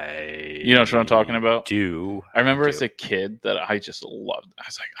 You know what I'm talking about? I remember as a kid that I just loved. I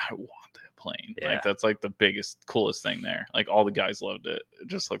was like, I want that plane. Yeah. Like that's like the biggest, coolest thing there. Like all the guys loved it. It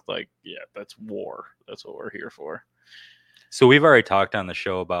just looked like, yeah, that's war. That's what we're here for. So we've already talked on the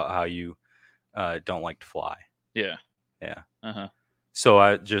show about how you don't like to fly. Yeah. Yeah. Uh-huh. So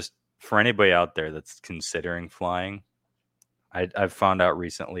I just, for anybody out there that's considering flying, I've found out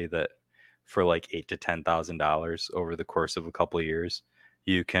recently that for like $8,000 to $10,000 over the course of a couple of years,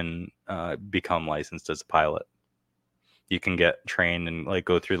 you can become licensed as a pilot. You can get trained and like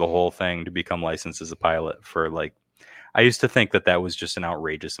go through the whole thing to become licensed as a pilot for like, I used to think that was just an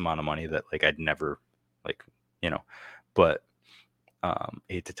outrageous amount of money that like I'd never like, but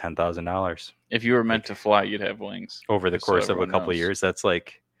 $8,000 to $10,000. If you were meant to fly, you'd have wings over the course of a couple of years. That's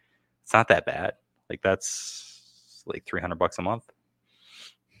like, it's not that bad. Like that's like $300 a month.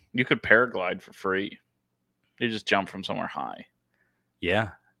 You could paraglide for free. You just jump from somewhere high. Yeah.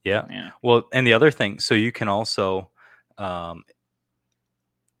 Well, and the other thing, so you can also,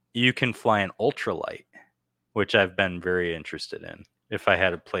 you can fly an ultralight, which I've been very interested in. If I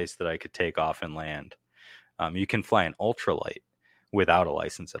had a place that I could take off and land, you can fly an ultralight without a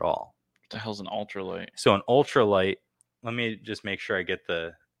license at all. What the hell's an ultralight? So an ultralight, let me just make sure I get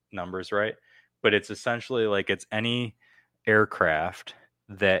the numbers right, but it's essentially like it's any aircraft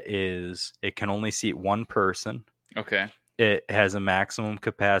that it can only seat one person. Okay. It has a maximum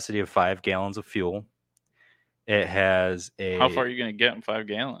capacity of 5 gallons of fuel. It has how far are you going to get in 5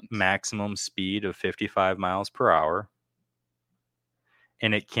 gallons? Maximum speed of 55 miles per hour.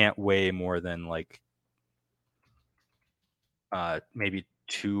 And it can't weigh more than like maybe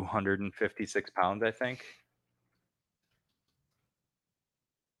 256 pounds, I think.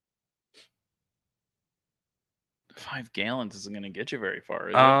 $5 gallons isn't going to get you very far,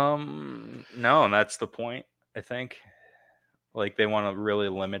 is it? No, and that's the point, I think. Like they want to really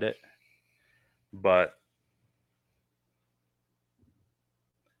limit it. But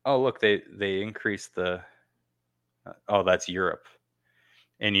oh, look, they increased the that's Europe.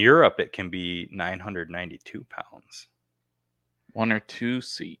 In Europe it can be 992 pounds. 1 or 2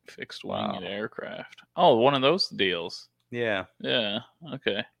 seat fixed wing aircraft. Oh, one of those deals. Yeah.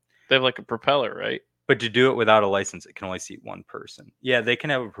 Okay. They have like a propeller, right? But to do it without a license, it can only seat one person. Yeah, they can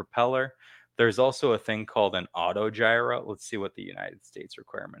have a propeller. There's also a thing called an autogyro. Let's see what the United States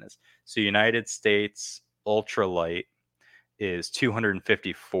requirement is. So United States ultralight is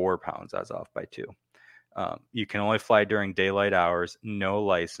 254 pounds. I was off by 2. You can only fly during daylight hours, no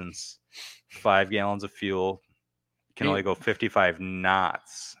license, 5 gallons of fuel. You can only go 55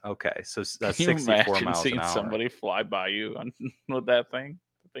 knots. Okay, so that's 64 miles an hour. Somebody fly by you with that thing?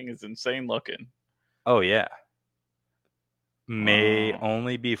 The thing is insane looking. Oh, yeah. May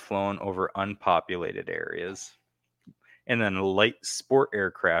only be flown over unpopulated areas. And then light sport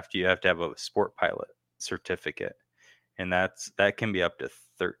aircraft, you have to have a sport pilot certificate. And that can be up to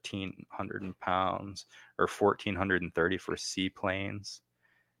 1,300 pounds or 1,430 for seaplanes.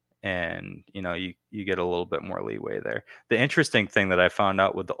 And, you get a little bit more leeway there. The interesting thing that I found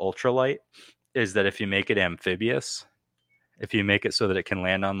out with the ultralight is that if you make it amphibious, if you make it so that it can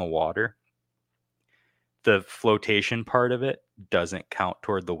land on the water, the flotation part of it doesn't count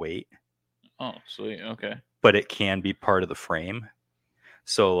toward the weight. Oh, sweet. Okay. But it can be part of the frame.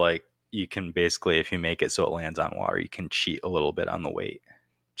 So like you can basically, if you make it so it lands on water, you can cheat a little bit on the weight.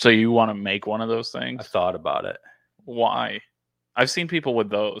 So you want to make one of those things? I thought about it. Why? I've seen people with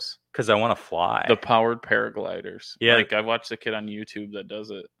those. Because I want to fly. The powered paragliders. Yeah. Like I watched a kid on YouTube that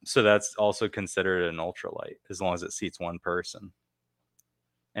does it. So that's also considered an ultralight as long as it seats one person.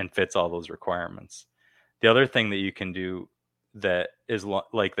 and fits all those requirements. The other thing that you can do that is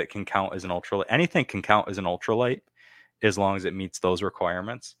that can count as an ultralight. Anything can count as an ultralight as long as it meets those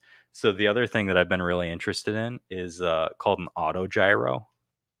requirements. So the other thing that I've been really interested in is called an autogyro.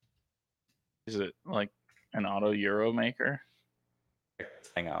 Is it like an auto Euro maker? Check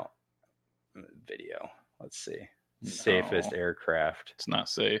this thing out. Video. Let's see. Safest aircraft. It's not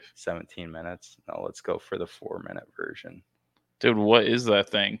safe. 17 minutes. No, let's go for the 4-minute version. Dude, what is that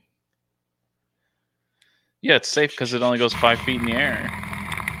thing? Yeah, it's safe because it only goes 5 feet in the air.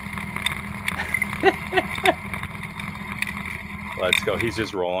 Let's go. He's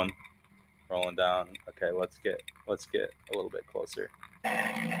just rolling down. Okay, let's get a little bit closer.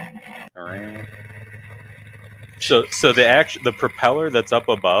 All right. So the propeller that's up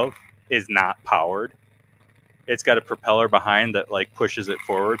above is not powered. It's got a propeller behind that like pushes it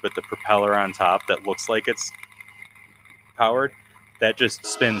forward, but the propeller on top that looks like it's powered, that just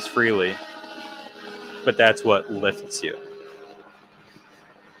spins freely. But that's what lifts you.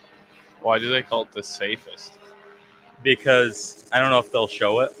 Why do they call it the safest? Because I don't know if they'll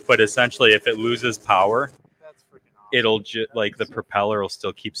show it, but essentially if it loses power, it'll the propeller will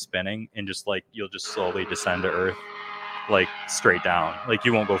still keep spinning and just like you'll just slowly descend to Earth, like straight down. Like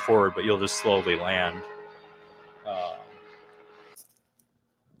you won't go forward, but you'll just slowly land.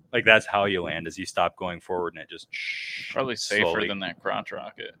 Like that's how you land, is you stop going forward and it just probably safer than that crotch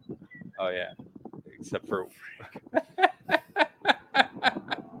rocket. Oh yeah, except for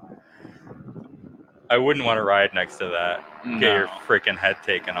I wouldn't want to ride next to that. No. Get your freaking head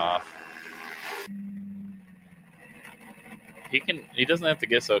taken off. He doesn't have to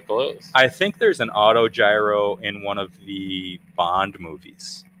get so close. I think there's an auto gyro in one of the Bond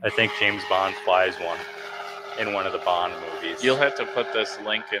movies. I think James Bond flies one in one of the Bond movies. You'll have to put this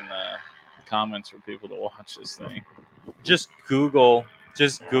link in the comments for people to watch this thing. Just Google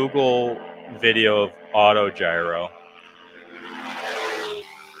video of auto gyro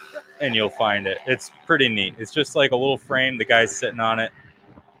and you'll find it. It's pretty neat. It's just like a little frame. The guy's sitting on it.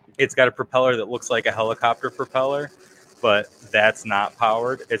 It's got a propeller that looks like a helicopter propeller, but that's not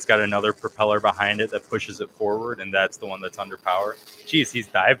powered. It's got another propeller behind it that pushes it forward, and that's the one that's under power. Jeez, he's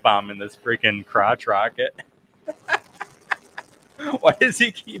dive bombing this freaking crotch rocket. Why does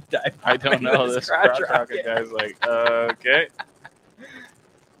he keep dive bombing? I don't know. This crotch rocket guy's like, okay.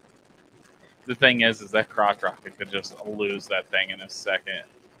 The thing is that crotch rocket could just lose that thing in a second.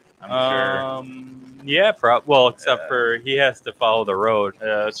 I'm sure. Yeah, well, except for he has to follow the road.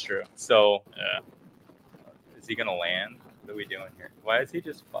 Yeah, that's true. So, yeah. Is he gonna land? What are we doing here? Why is he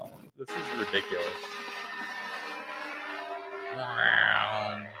just following? This is ridiculous.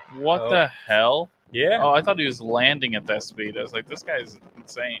 What the hell? Yeah. Oh, I thought he was landing at that speed. I was like, this guy's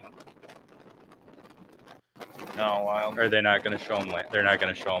insane. No, wild. Are they not gonna show him land? They're not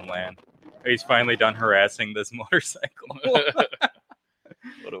gonna show him land. He's finally done harassing this motorcycle.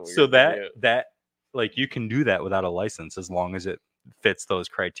 So that like you can do that without a license as long as it fits those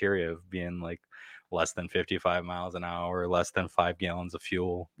criteria of being like less than 55 miles an hour, less than 5 gallons of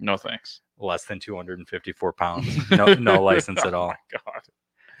fuel. No thanks. Less than 254 pounds. No license at all. Oh my God.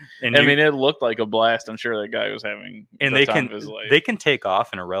 And I mean, it looked like a blast. I'm sure that guy was having the time of his life. They can take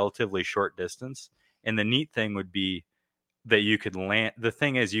off in a relatively short distance. And the neat thing would be that you could land. The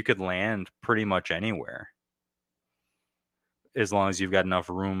thing is, you could land pretty much anywhere as long as you've got enough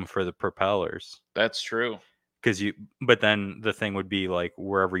room for the propellers. That's true. But then the thing would be like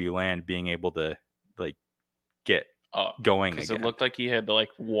wherever you land, being able to like get going again. Because it looked like he had to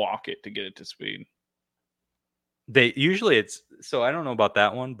like walk it to get it to speed. They usually so I don't know about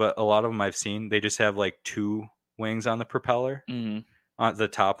that one, but a lot of them I've seen, they just have like 2 wings on the propeller on the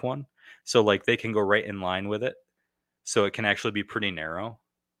top one. So like they can go right in line with it. So it can actually be pretty narrow.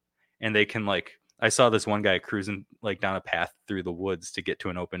 And they can like, I saw this one guy cruising like down a path through the woods to get to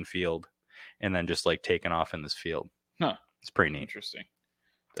an open field and then just like taking off in this field. Huh. It's pretty neat. Interesting.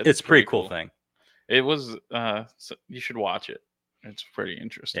 It's a pretty cool thing. It was, you should watch it. It's pretty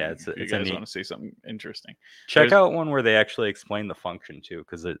interesting. Yeah, if you guys want to see something interesting. Check out one where they actually explain the function too,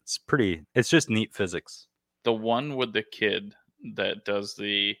 because it's just neat physics. The one with the kid that does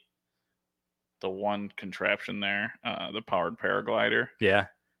the one contraption there, the powered paraglider. Yeah.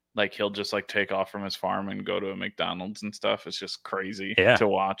 Like he'll just like take off from his farm and go to a McDonald's and stuff. It's just crazy to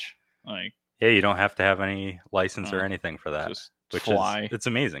watch. Like, yeah, you don't have to have any license or anything for that. Just fly. It's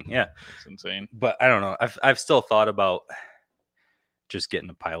amazing. Yeah. It's insane. But I don't know. I've still thought about just getting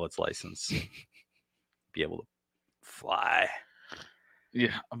a pilot's license, be able to fly.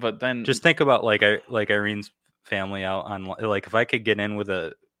 Yeah, but then just think about like Irene's family out on, like, if I could get in with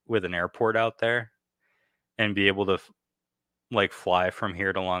an airport out there and be able to like fly from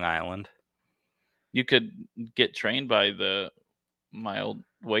here to Long Island? You could get trained by my old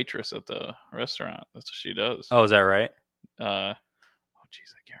waitress at the restaurant. That's what she does. Oh, is that right? Oh,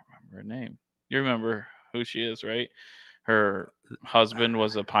 jeez, I can't remember her name. You remember who she is, right? Her husband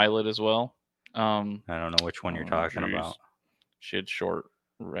was a pilot as well. I don't know which one you're talking about. She had short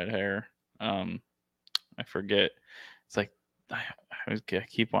red hair. I forget. It's like I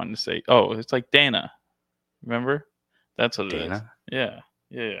keep wanting to say. Oh, it's like Dana. Remember? That's what it is. Dana?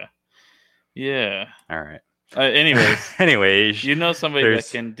 Yeah. All right. Anyways, you know somebody that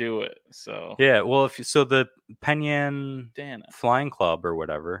can do it. So yeah. Well, the Penn Yan Dana Flying Club or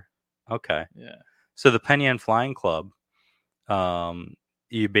whatever. Okay. Yeah. So the Penn Yan Flying Club,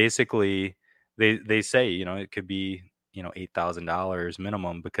 you basically they say it could be $8,000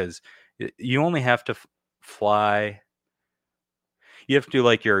 minimum, because you only have to fly. You have to do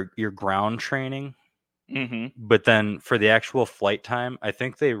like your ground training, but then for the actual flight time, I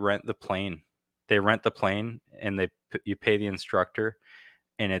think they rent the plane. They rent the plane and you pay the instructor,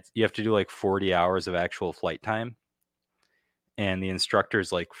 and you have to do like 40 hours of actual flight time. And the instructor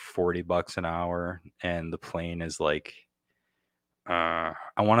is like $40 an hour, and the plane is like, I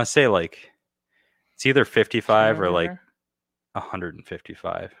want to say like it's either 55 or like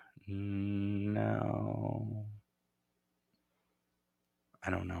 155. No, I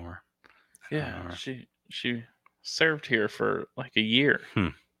don't know her. Yeah, she served here for like a year.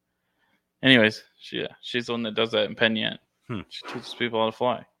 Anyways, she's the one that does that in Penn Yan. She teaches people how to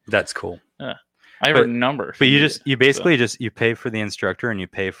fly. That's cool. Yeah, I have her number. But you basically you pay for the instructor and you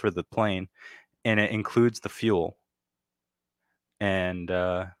pay for the plane, and it includes the fuel. And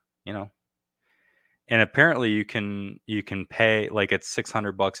and apparently you can pay like it's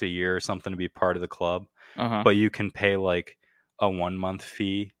 $600 a year or something to be part of the club, but you can pay like a 1-month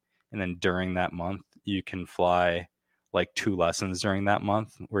fee, and then during that month you can fly like 2 lessons during that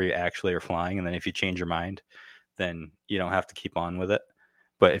month where you actually are flying, and then if you change your mind, then you don't have to keep on with it.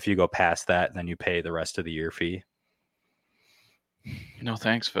 But if you go past that, then you pay the rest of the year fee. No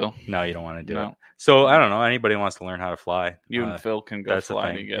thanks, Phil. No, you don't want to do it. So I don't know. Anybody wants to learn how to fly? You and Phil can go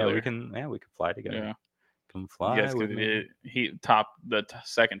fly together. Yeah, we can fly together. Yeah, come fly. You guys could the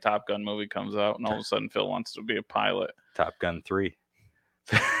second Top Gun movie comes out, and all of a sudden Phil wants to be a pilot. Top Gun 3.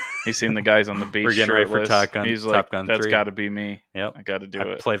 He's seen the guys on the beach. We're getting ready for Top Gun. He's like, Top Gun 3. That's got to be me. Yep, I got to do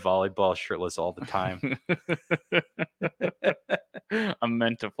it. Play volleyball shirtless all the time. I'm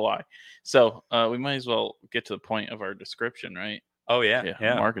meant to fly. So we might as well get to the point of our description, right? Oh yeah.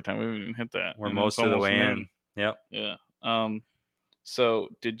 Market time. We haven't even hit that. We're most of the way in. Yep. Yeah. So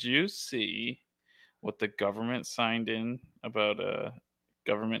did you see what the government signed in about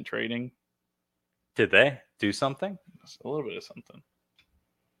government trading? Did they do something? A little bit of something.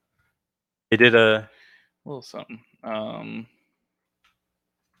 They did a little something. Oh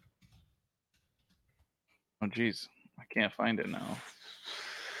geez, I can't find it now.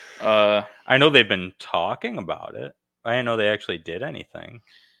 I know they've been talking about it. I didn't know they actually did anything.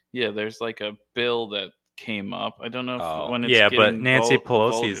 Yeah, there's like a bill that came up. I don't know if when it's but Nancy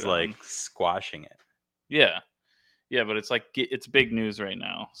Pelosi's like squashing it. Yeah, but it's like it's big news right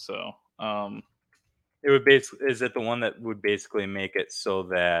now. So it would basically, is it the one that would basically make it so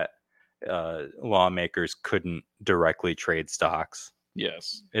that lawmakers couldn't directly trade stocks?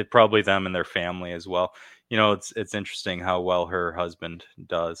 Yes, it probably them and their family as well. It's interesting how well her husband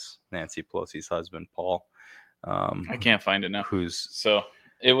does, Nancy Pelosi's husband, Paul. I can't find it now.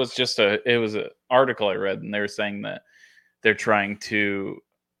 It was just an article I read, and they were saying that they're trying to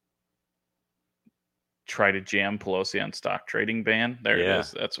jam Pelosi on stock trading ban. There it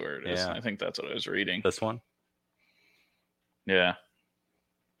is. That's where it is. Yeah. I think that's what I was reading. This one? Yeah.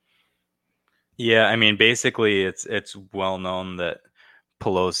 Yeah, I mean, basically it's well known that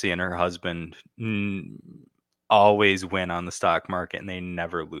Pelosi and her husband always win on the stock market, and they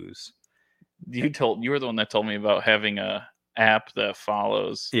never lose. You were the one that told me about having a app that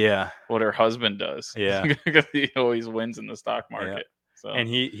follows what her husband does. Yeah. Because he always wins in the stock market. Yeah. So. And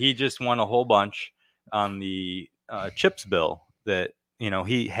he just won a whole bunch on the CHIPS bill that,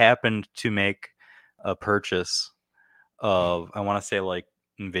 he happened to make a purchase of, I want to say like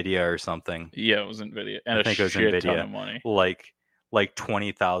NVIDIA or something. Yeah, it was NVIDIA. And I think it was NVIDIA. Ton of money. Like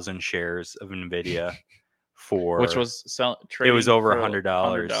 20,000 shares of NVIDIA for, which was it was over $100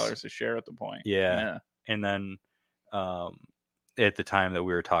 $100 a share at the point. Yeah. And then at the time that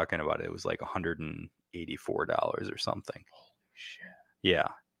we were talking about it, it was like $184 or something. Holy shit. Yeah.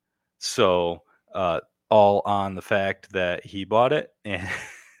 So all on the fact that he bought it,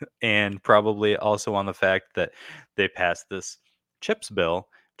 and probably also on the fact that they passed this CHIPS bill,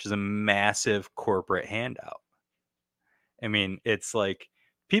 which is a massive corporate handout. I mean, it's like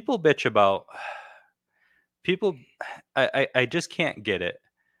people bitch about people. I just can't get it.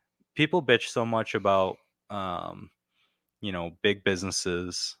 People bitch so much about big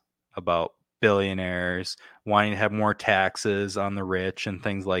businesses, about billionaires wanting to have more taxes on the rich and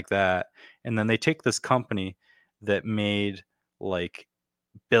things like that. And then they take this company that made like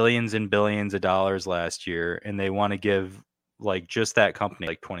billions and billions of dollars last year, and they want to give like just that company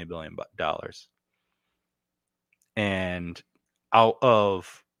like $20 billion. And out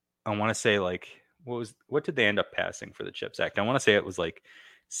of, I want to say like, what did they end up passing for the CHIPS Act? I want to say it was like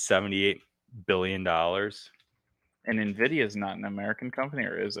 $78 billion. And Nvidia is not an American company,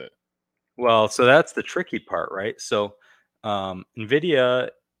 or is it? Well, so that's the tricky part, right? So Nvidia,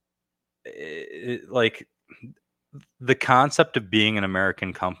 like the concept of being an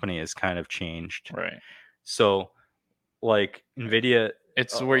American company has kind of changed. Right. So like Nvidia,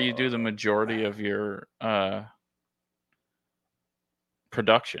 it's where you do the majority of your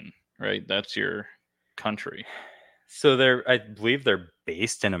production, right? That's your country. So I believe they're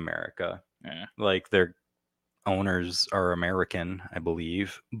based in America. Yeah. Like their owners are American, I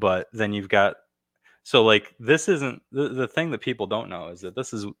believe. But then you've got, so like this isn't the thing that people don't know is that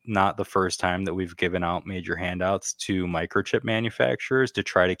this is not the first time that we've given out major handouts to microchip manufacturers to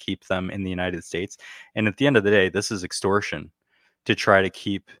try to keep them in the United States. And at the end of the day, this is extortion to try to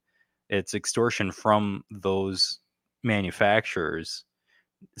keep, it's extortion from those manufacturers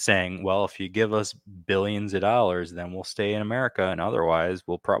saying, well, if you give us billions of dollars, then we'll stay in America, and otherwise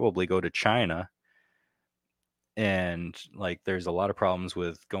we'll probably go to China. And like there's a lot of problems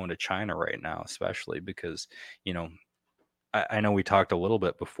with going to China right now, especially because, I know we talked a little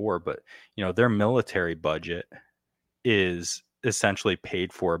bit before, but their military budget is essentially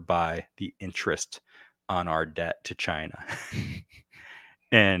paid for by the interest on our debt to China.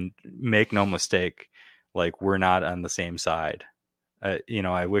 And make no mistake, like we're not on the same side.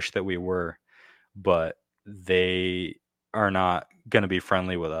 I wish that we were, but they are not going to be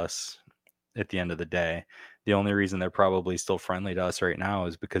friendly with us at the end of the day. The only reason they're probably still friendly to us right now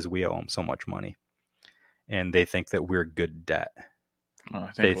is because we owe them so much money, and they think that we're good debt. Oh,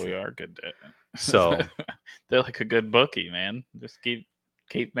 I think we are good debt. So they're like a good bookie, man. Just keep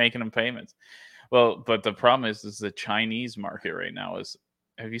making them payments. Well, but the problem is the Chinese market right now is.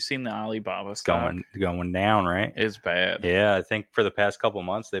 Have you seen the Alibaba stock? Going down, right? It's bad. Yeah, I think for the past couple of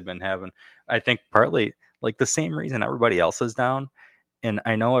months they've been having. I think partly like the same reason everybody else is down. And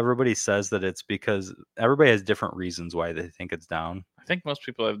I know everybody says that it's because everybody has different reasons why they think it's down. I think most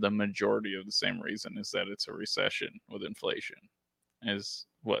people have the majority of the same reason, is that it's a recession with inflation, is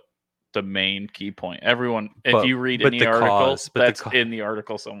what the main key point. Everyone, if you read any article, that's in the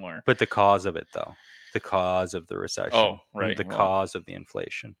article somewhere. But the cause of it, though, the cause of the recession, oh, right, the cause of the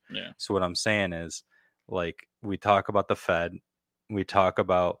inflation. Yeah. So what I'm saying is, like, we talk about the Fed, we talk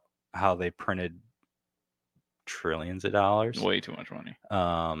about how they printed trillions of dollars, way too much money,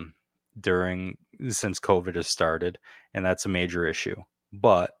 since COVID has started, and that's a major issue.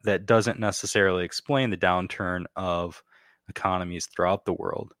 But that doesn't necessarily explain the downturn of economies throughout the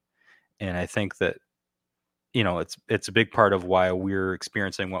world. And I think that it's a big part of why we're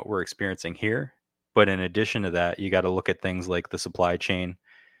experiencing what we're experiencing here. But in addition to that, you got to look at things like the supply chain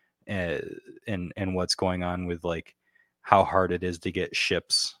and what's going on with like how hard it is to get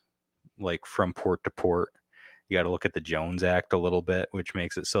ships like from port to port. You got to look at the Jones Act a little bit, which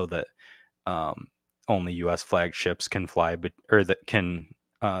makes it so that only U.S. flagged ships can fly, or that can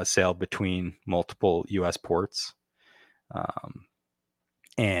sail between multiple U.S. ports.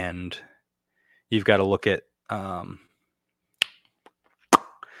 And you've got to look at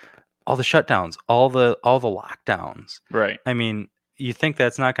all the shutdowns, all the lockdowns. Right. I mean, you think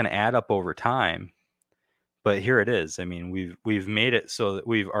that's not going to add up over time, but here it is. I mean, we've made it so that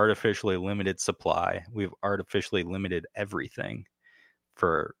we've artificially limited supply. We've artificially limited everything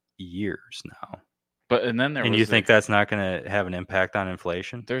for years now. But and you think that's not going to have an impact on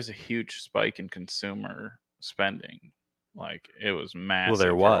inflation? There's a huge spike in consumer spending. Like it was massive. Well,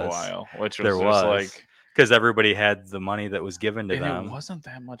 there was for a while, which was just like because everybody had the money that was given to them. It wasn't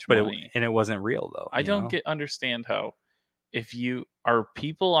that much money, and it wasn't real though. I don't understand how, if you are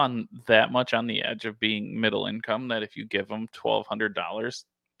people on that much on the edge of being middle income, that if you give them $1,200,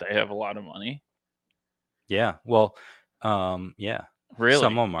 they have a lot of money. Yeah. Well, yeah. Really?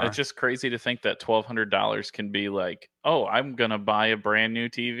 Some of them are. It's just crazy to think that $1,200 can be like, oh, I'm gonna buy a brand new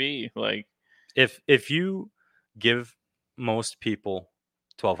TV. Like, if you give most people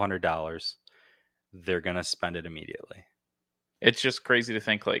 $1,200, they're gonna spend it immediately. It's just crazy to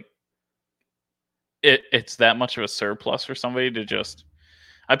think like it's that much of a surplus for somebody to just.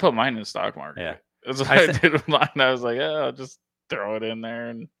 I put mine in the stock market. Yeah. That's what I did with mine. I was like, oh, I'll just throw it in there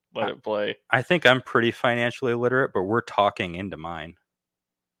and let it play. I think I'm pretty financially literate, but we're talking into mine.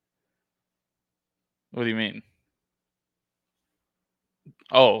 What do you mean?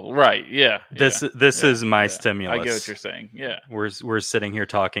 Oh, right. Yeah. This is my stimulus. I get what you're saying. Yeah. We're sitting here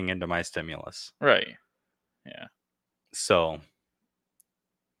talking into my stimulus. Right. Yeah. So.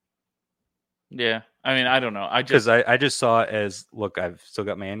 Yeah. I mean, I don't know. I just saw it as, look, I've still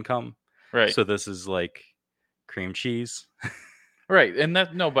got my income. Right. So this is like cream cheese. Right. And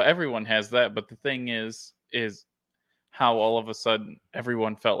but everyone has that. But the thing is how all of a sudden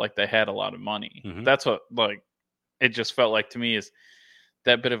everyone felt like they had a lot of money. Mm-hmm. That's what, like, it just felt like to me is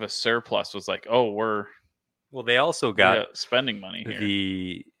that bit of a surplus was like, oh, well, they also got spending money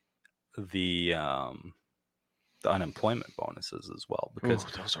here. The unemployment bonuses as well, because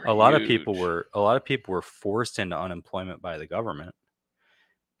those are a lot of people were forced into unemployment by the government,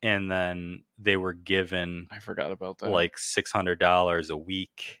 and then they were given, I forgot about that, like $600 a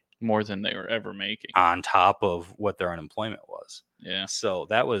week, more than they were ever making, on top of what their unemployment was. Yeah. So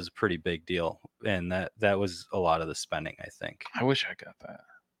that was a pretty big deal, and that was a lot of the spending, I think. I wish I got that.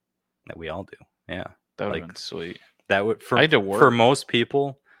 That we all do. Yeah. That would have been sweet. That would, I had to work. For most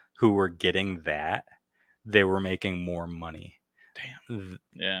people who were getting that, they were making more money. Damn.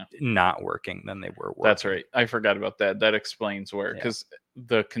 Yeah. Not working than they were working. That's right. I forgot about that. That explains where, because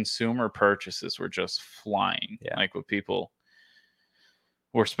the consumer purchases were just flying. Yeah. Like what people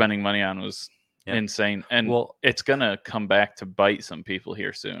were spending money on was insane. And it's going to come back to bite some people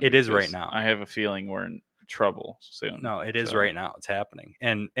here soon. It is right now. I have a feeling we're in trouble soon. No, it is right now. It's happening.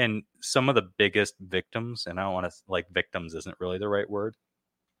 And some of the biggest victims, and I don't want to, like, victims isn't really the right word,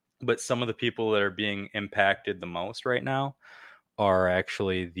 but some of the people that are being impacted the most right now are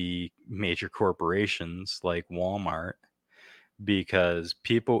actually the major corporations like Walmart, because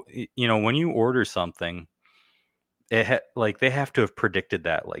people, when you order something, they have to have predicted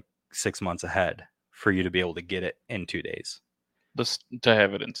that like 6 months ahead for you to be able to get it in 2 days. To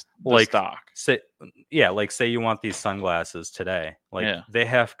have it in stock. Say you want these sunglasses today. They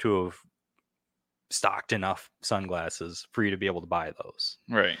have to have stocked enough sunglasses for you to be able to buy those.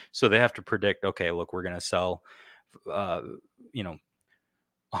 Right. So they have to predict, okay, look, we're going to sell,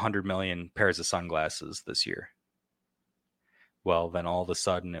 100 million pairs of sunglasses this year. Well, then all of a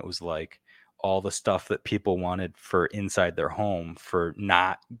sudden it was like all the stuff that people wanted for inside their home for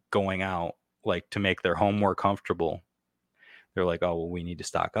not going out, like to make their home more comfortable. They're like, oh, well, we need to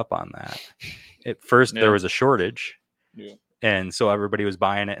stock up on that. At first, there was a shortage. Yeah. And so everybody was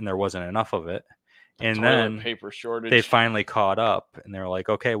buying it and there wasn't enough of it. And then paper shortage. They finally caught up and they're like,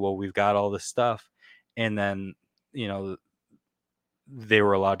 okay, well, we've got all this stuff. And then, they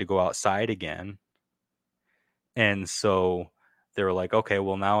were allowed to go outside again. And so they were like, okay,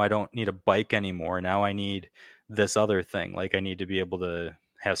 well, now I don't need a bike anymore. Now I need this other thing. Like I need to be able to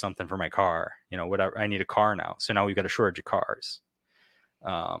have something for my car, whatever. I need a car now. So now we've got a shortage of cars.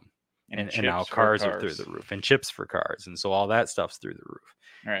 And now cars are through the roof, and chips for cars. And so all that stuff's through the roof.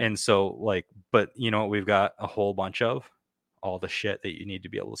 Right. And so but we've got a whole bunch of all the shit that you need to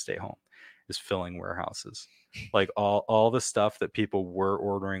be able to stay home is filling warehouses. Like all the stuff that people were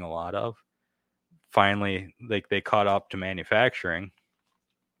ordering a lot of, finally, like they caught up to manufacturing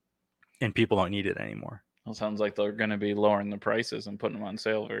and people don't need it anymore. Well, sounds like they're going to be lowering the prices and putting them on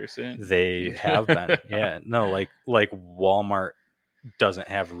sale very soon. They have been. Yeah. No, like Walmart doesn't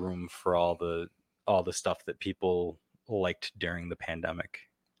have room for all the stuff that people liked during the pandemic.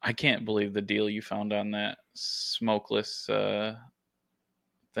 I can't believe the deal you found on that smokeless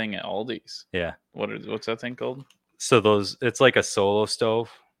thing at Aldi's. Yeah. What's that thing called? So it's like a Solo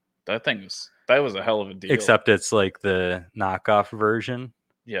stove. That was a hell of a deal. Except it's like the knockoff version.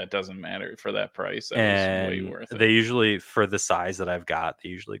 Yeah, it doesn't matter for that price. That was way worth it. They usually, for the size that I've got, they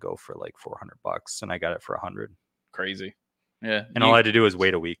usually go for like $400, and I got it for $100. Crazy. Yeah. And all I had to do was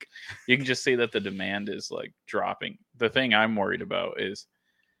wait a week. You can just see that the demand is like dropping. The thing I'm worried about is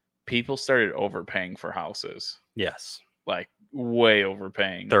people started overpaying for houses. Yes. Like way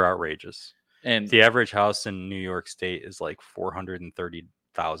overpaying. They're outrageous. And the average house in New York State is like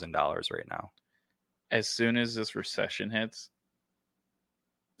 $430,000 right now. As soon as this recession hits.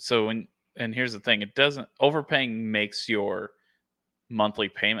 And here's the thing, overpaying makes your monthly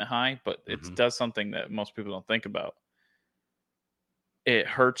payment high, but it does something that most people don't think about. It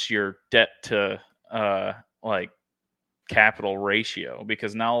hurts your debt to like capital ratio,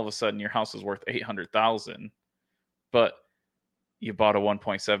 because now all of a sudden your house is worth $800,000, but you bought a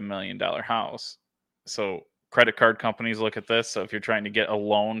 $1.7 million house. So credit card companies look at this. So if you're trying to get a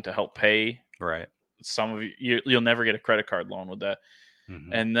loan to help pay, right, some of you'll never get a credit card loan with that.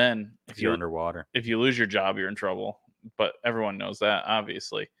 Mm-hmm. And then if you're underwater, if you lose your job, you're in trouble. But everyone knows that,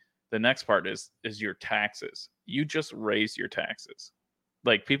 obviously. The next part is your taxes. You just raise your taxes.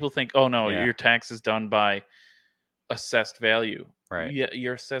 Like, people think, oh no, your tax is done by assessed value. Right. Yeah,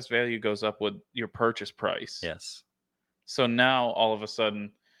 your assessed value goes up with your purchase price. Yes. So now all of a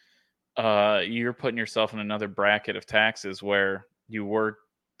sudden, you're putting yourself in another bracket of taxes where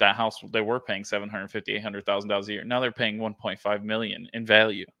that house, they were paying $750,000, $800,000 a year. Now they're paying $1.5 million in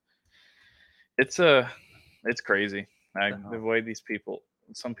value. It's crazy. The way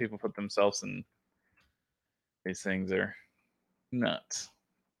some people put themselves in these things are nuts.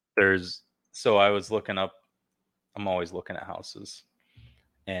 So I was looking up, I'm always looking at houses.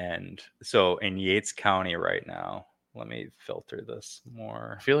 And so in Yates County right now, let me filter this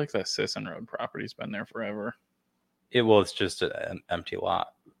more. I feel like that Sisson Road property's been there forever. It's just an empty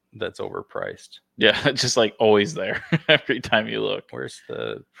lot that's overpriced. Yeah, just like always there every time you look. Where's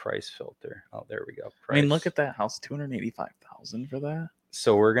the price filter? Oh, there we go. Price. I mean, look at that house, $285,000 for that.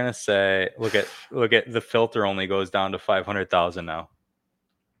 So we're gonna say, look at the filter only goes down to 500,000 now.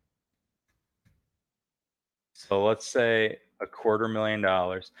 So let's say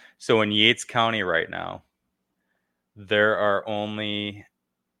 $250,000. So in Yates County right now, there are only,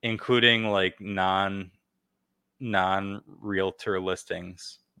 including like non-realtor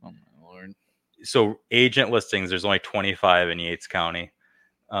listings. Oh my Lord. So agent listings, there's only 25 in Yates County.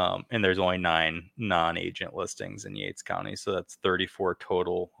 And there's only 9 non-agent listings in Yates County. So that's 34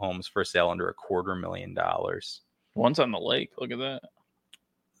 total homes for sale under $250,000. One's on the lake. Look at that.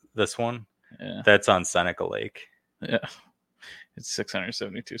 This one? Yeah. That's on Seneca Lake. Yeah. It's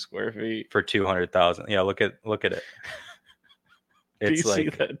 672 square feet. For $200,000. Yeah, look at it. It's, do you see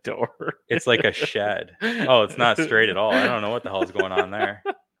that door? It's like a shed. Oh, it's not straight at all. I don't know what the hell's going on there.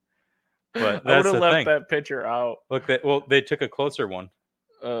 But I would have left that picture out. Look, they took a closer one.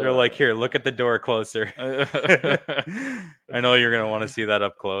 They're like, here, look at the door closer. I know you're going to want to see that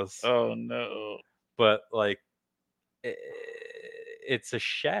up close. Oh, no. But, like, it's a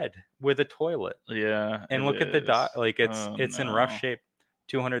shed with a toilet. Yeah. And look at the dock. Like, it's in rough shape.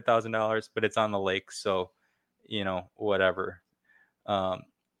 $200,000, but it's on the lake. So, whatever. A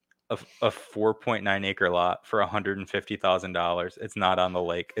 4.9 acre lot for $150,000. It's not on the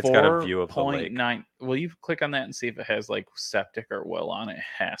lake. It's got a view of the lake. 4.9. Will you click on that and see if it has like septic or well on it? It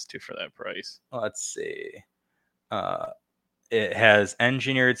has to for that price. Let's see. It has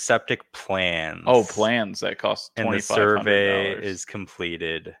engineered septic plans. Oh, plans that cost $2,500. And the survey is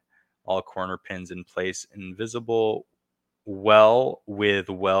completed. All corner pins in place. Invisible well with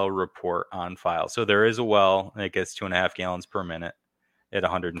well report on file. So there is a well. And it gets 2.5 gallons per minute. At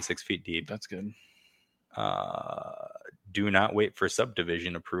 106 feet deep. That's good. Do not wait for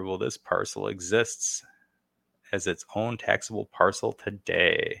subdivision approval. This parcel exists as its own taxable parcel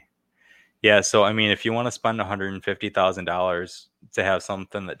today. Yeah, so I mean, if you want to spend $150,000 to have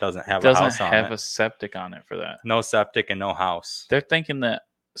something that doesn't have a house on it, doesn't have a septic on it for that. No septic and no house. They're thinking that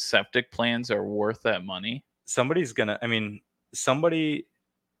septic plans are worth that money.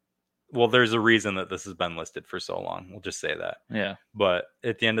 Well, there's a reason that this has been listed for so long. We'll just say that. Yeah. But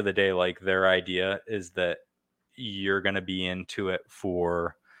at the end of the day, like, their idea is that you're going to be into it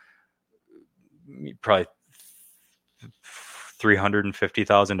for probably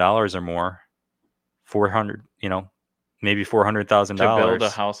 $350,000 or more. 400, maybe $400,000. To build a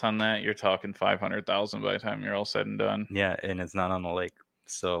house on that, you're talking $500,000 by the time you're all said and done. Yeah, and it's not on the lake.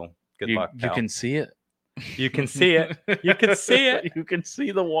 So good luck, pal. You can see it. You can see it. You can see it. You can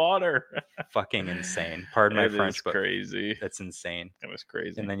see the water. Fucking insane. Pardon my French, but crazy. That's insane. It was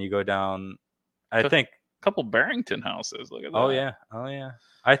crazy. And then you go down, I think a couple Barrington houses. Look at that. Oh yeah.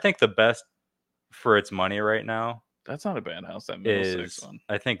 I think the best for its money right now. That's not a bad house. That Middlesex one.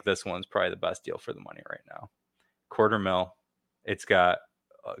 I think this one's probably the best deal for the money right now. $250,000. It's got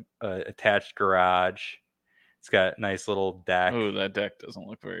a attached garage. It's got a nice little deck. Oh, that deck doesn't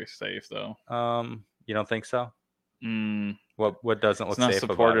look very safe though. You don't think so? What doesn't look safe about it? It's not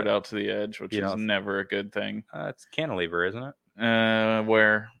supported out to the edge, which is never a good thing. It's cantilever, isn't it?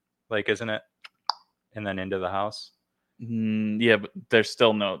 Where? Like, isn't it? And then into the house? Yeah, but there's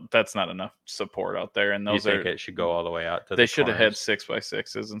still that's not enough support out there. And those it should go all the way out to they should have had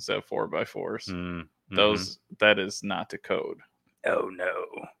 6x6s instead of 4x4s. Mm-hmm. That is not to code. Oh, no.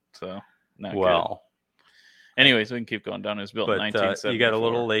 So, not good. Anyways, we can keep going down. It was built in 1974. You got a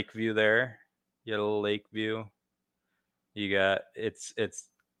little lake view there. You got a little lake view. You got it's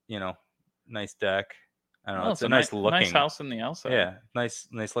nice deck. I don't know. It's a nice house in the outside. Yeah, nice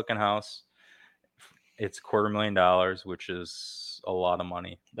looking house. It's $250,000, which is a lot of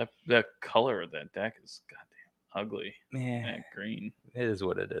money. That color of that deck is goddamn. ugly. Yeah, that green. It is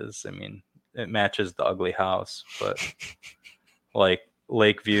what it is. I mean, it matches the ugly house, but like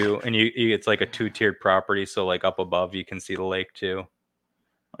Lakeview, and you it's like a 2-tiered property, so like up above you can see the lake too.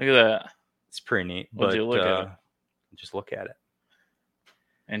 Look at that. It's pretty neat. Would you look at it? Just look at it.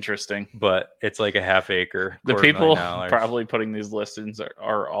 Interesting. But it's like a half acre. The people probably putting these listings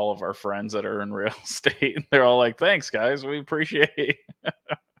are all of our friends that are in real estate. They're all like, "Thanks, guys. We appreciate it."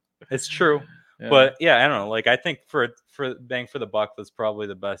 It's true. Yeah. But yeah, I don't know. Like I think for bang for the buck, that's probably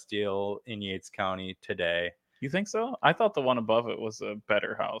the best deal in Yates County today. You think so? I thought the one above it was a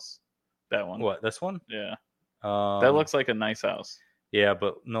better house. That one. What? This one? Yeah. That looks like a nice house. Yeah,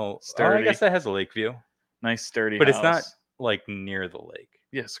 but no. I guess that has a lake view. Nice sturdy but house. It's not like near the lake.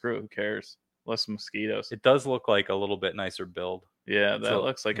 Yeah, screw it. Who cares? Less mosquitoes. It does look like a little bit nicer build. Yeah, that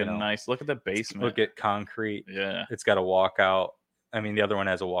looks like a nice. Look at the basement. Look at concrete. Yeah. It's got a walkout. I mean, the other one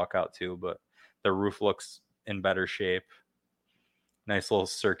has a walkout too, but the roof looks in better shape. Nice little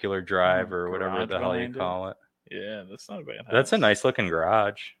circular drive or whatever the hell you call it. Yeah, that's not a bad house. That's a nice looking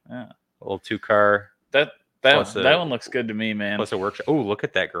garage. Yeah. A little 2-car. That one looks good to me, man. Plus a workshop. Oh, look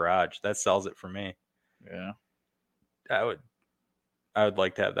at that garage. That sells it for me. Yeah. I would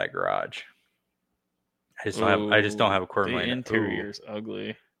like to have that garage. I just don't have a $250,000. The interior's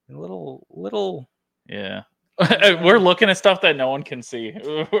ugly. A little. Yeah. We're looking at stuff that no one can see.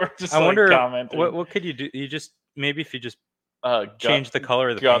 We're just commenting. What could you do? You just maybe if you just change the color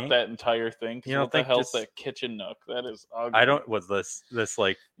of the paint. That entire thing. You know what the hell's that kitchen nook? That is ugly. I don't. What's this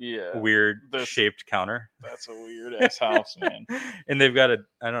like? Weird shaped counter. That's a weird ass house, man. And they've got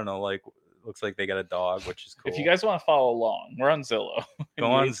I don't know, like looks like they got a dog, which is cool. If you guys want to follow along, we're on Zillow. Go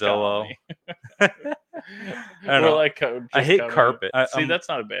on Zillow. I hate carpet. See, that's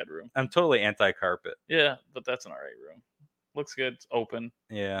not a bad room. I'm totally anti-carpet. Yeah, but that's an alright room. Looks good. It's open.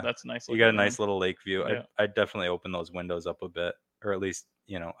 Yeah, that's nice. You got a nice little lake view. Yeah. I'd definitely open those windows up a bit, or at least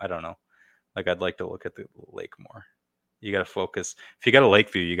I don't know. Like I'd like to look at the lake more. You got to focus. If you got a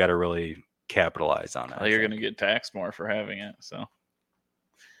lake view, you got to really capitalize on it. Well, you're going to get taxed more for having it, so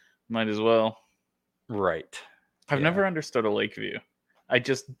might as well. Right. I've never understood a lake view. I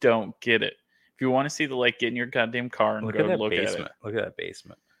just don't get it. If you want to see the lake, get in your goddamn car and look at it. Look at that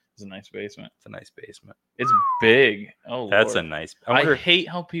basement. It's a nice basement. It's a nice basement. It's big. Oh, that's Lord. A nice. I hate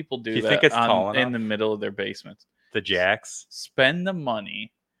how people do that. You think it's tall enough? In the middle of their basements? The jacks. Spend the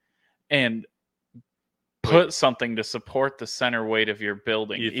money and put something to support the center weight of your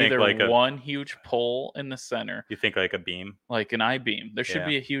building. You think either one huge pole in the center. You think like a beam, like an I-beam. There should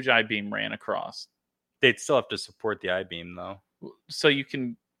be a huge I-beam ran across. They'd still have to support the I-beam though. So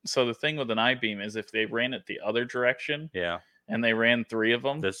the thing with an I-beam is if they ran it the other direction. Yeah. And they ran 3 of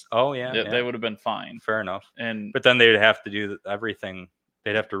them. They would have been fine. Fair enough. But then they would have to do everything.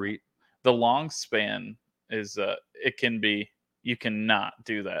 They'd have to read. The long span is it can be. You cannot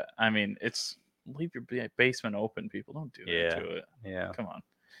do that. I mean, leave your basement open. People don't do that to it. Yeah. Come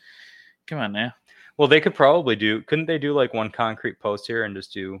on now. Well, they could probably do. Couldn't they do like one concrete post here and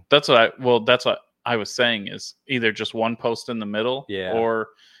just do? That's what I was saying is either just one post in the middle, or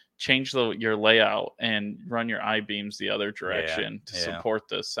change your layout and run your I-beams the other direction to support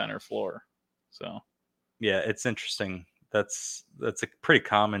the center floor. So, yeah, it's interesting. That's a pretty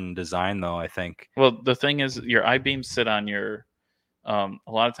common design, though, I think. Well, the thing is, your I-beams sit on your. A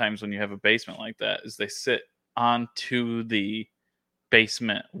lot of times when you have a basement like that, is they sit onto the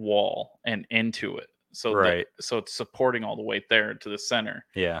basement wall and into it. So so it's supporting all the weight there to the center.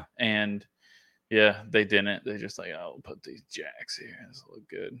 Yeah. And they didn't. They just like, I'll put these jacks here. This will look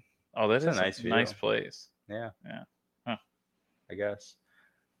good. Oh, that's a nice place. Yeah. Yeah. Huh. I guess.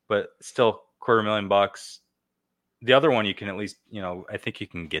 But still $250,000. The other one you can at least, I think you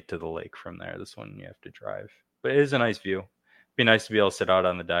can get to the lake from there. This one you have to drive. But it is a nice view. It'd be nice to be able to sit out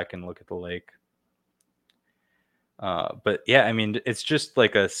on the deck and look at the lake. But yeah, I mean, it's just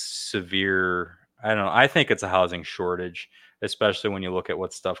like a severe, I don't know. I think it's a housing shortage, especially when you look at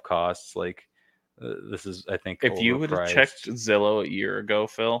what stuff costs. Like, this is, I think, if you would have checked Zillow a year ago,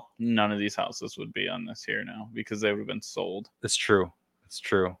 Phil, none of these houses would be on this here now because they would have been sold. It's true.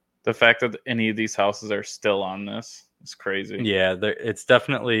 The fact that any of these houses are still on this is crazy. Yeah, it's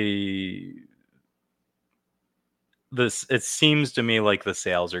definitely this. It seems to me like the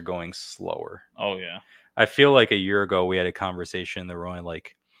sales are going slower. Oh yeah. I feel like a year ago we had a conversation. There were only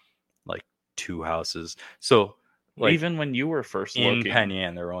like 2 houses. So. Like even when you were first looking in Penn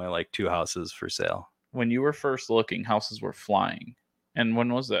Yan, there were only like 2 houses for sale. When you were first looking, houses were flying. And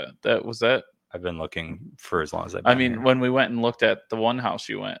when was that? That I've been looking for as long as I've been here. When we went and looked at the one house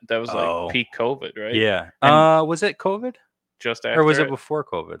you went, that was like peak COVID, right? Yeah. Was it COVID? Just after, or was it before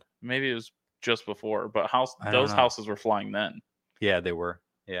COVID? Maybe it was just before, but those houses were flying then. Yeah, they were.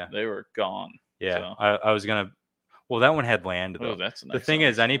 Yeah, they were gone. Yeah, so. I was gonna. Well, that one had land though. That's a nice the thing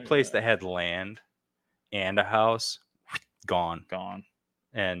is, any place that had land and a house, gone.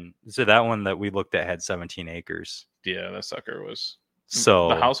 And so that one that we looked at had 17 acres. Yeah, that sucker was. So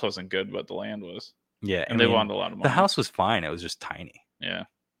the house wasn't good, but the land was. Yeah, and they wanted a lot of money. The house was fine. It was just tiny. Yeah,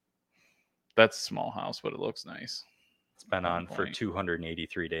 that's a small house, but it looks nice. It's been on for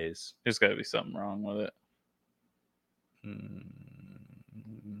 283 days. There's got to be something wrong with it.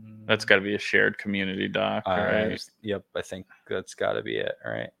 That's got to be a shared community dock, right? Yep, I think that's got to be it,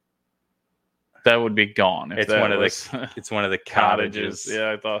 right? That would be gone. It's one of the cottages.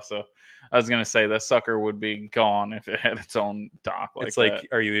 Yeah, I thought so. I was gonna say that sucker would be gone if it had its own dock. It's like,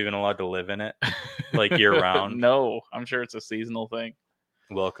 are you even allowed to live in it, like year round? No, I'm sure it's a seasonal thing.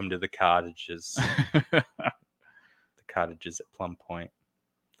 Welcome to the cottages. The cottages at Plum Point.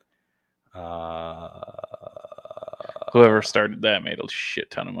 Whoever started that made a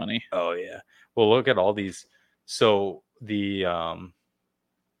shit ton of money. Oh yeah. Well, look at all these. So the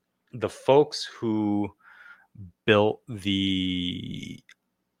folks who built the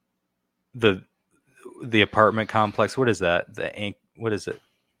apartment complex, what is that? What is it?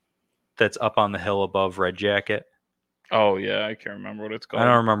 That's up on the hill above Red Jacket. Oh yeah, I can't remember what it's called. I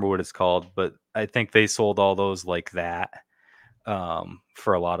don't remember what it's called, but I think they sold all those like that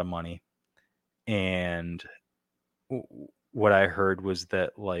for a lot of money. And what I heard was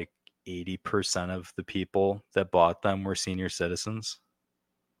that like 80% of the people that bought them were senior citizens.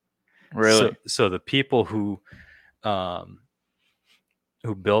 Really? So the people who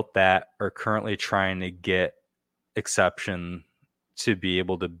built that are currently trying to get exception to be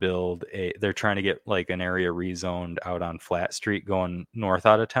able to build they're trying to get like an area rezoned out on Flat Street going north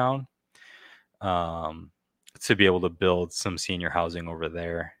out of town to be able to build some senior housing over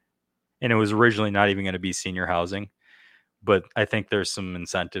there. And it was originally not even going to be senior housing, but I think there's some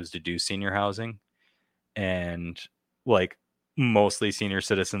incentives to do senior housing, and like mostly senior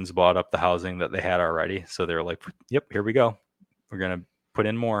citizens bought up the housing that they had already. So they're like, yep, here we go. We're going to put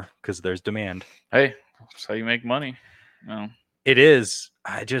in more because there's demand. Hey, that's how you make money. No. It is.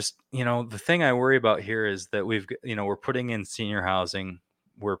 I just, the thing I worry about here is that we're putting in senior housing.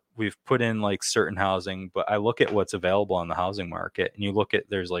 We've put in like certain housing, but I look at what's available on the housing market, and you look at,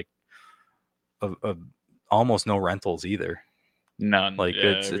 there's like almost no rentals either. None. Like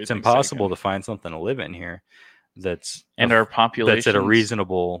it's impossible to find something to live in here. Our population that's at a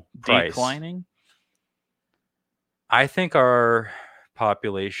reasonable price. Declining. I think our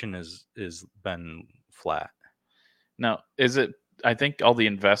population is been flat. Now, is it? I think all the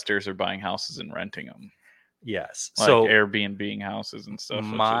investors are buying houses and renting them. Yes, like so Airbnb houses and stuff.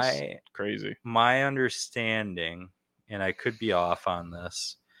 Which is crazy. My understanding, and I could be off on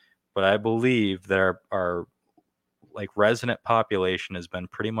this, but I believe that our like resident population has been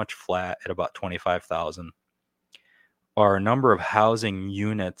pretty much flat at about 25,000. Our number of housing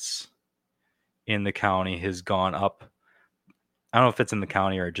units in the county has gone up. I don't know if it's in the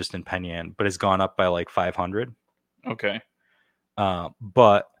county or just in Penn Yan, but it's gone up by like 500. Okay.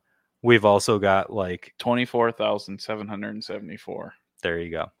 But we've also got like 24,774. There you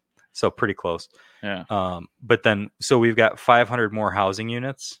go. So pretty close. Yeah. But then, so we've got 500 more housing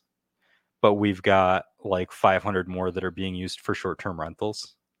units, but we've got like 500 more that are being used for short-term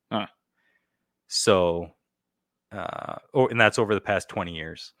rentals. Huh. So, and that's over the past 20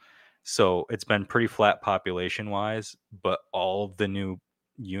 years. So it's been pretty flat population-wise, but all of the new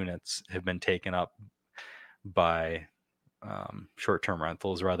units have been taken up by short-term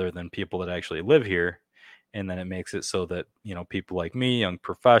rentals rather than people that actually live here. And then it makes it so that, people like me, young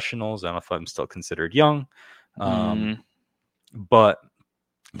professionals, I don't know if I'm still considered young, but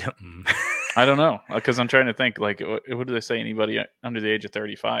I don't know, because I'm trying to think, like, what do they say? Anybody under the age of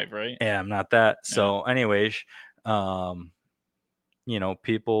 35, right? Yeah, I'm not that. Yeah. So anyways,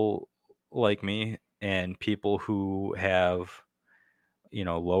 people like me and people who have,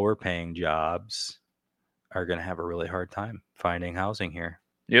 lower paying jobs are going to have a really hard time finding housing here.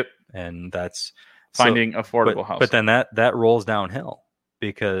 Yep. And that's finding affordable housing. But then that rolls downhill,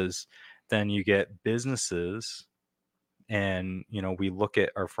 because then you get businesses, and, we look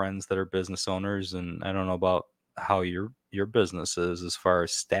at our friends that are business owners, and I don't know about how your business is as far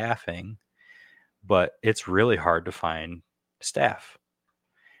as staffing, but it's really hard to find staff.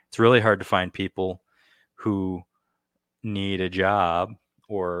 It's really hard to find people who need a job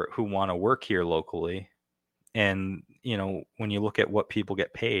or who want to work here locally. And, when you look at what people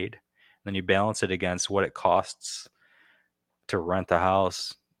get paid, then you balance it against what it costs to rent a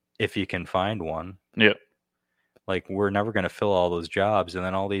house if you can find one. Yeah. Like, we're never going to fill all those jobs. And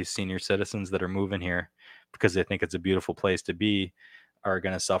then all these senior citizens that are moving here because they think it's a beautiful place to be are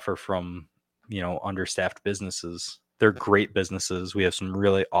going to suffer from, understaffed businesses. They're great businesses. We have some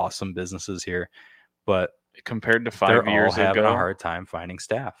really awesome businesses here, but compared to they're 5 years all having ago, a hard time finding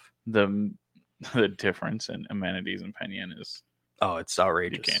staff. The difference in amenities in Penn Yan is it's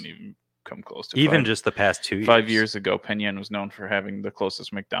outrageous. You can't even come close to even just the past 2 years. 5 years ago, Penn Yan was known for having the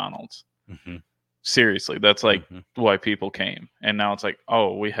closest McDonald's. Mm-hmm. Seriously, that's like why people came. And now it's like,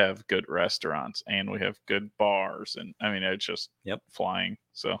 oh, we have good restaurants and we have good bars. And I mean, it's just flying.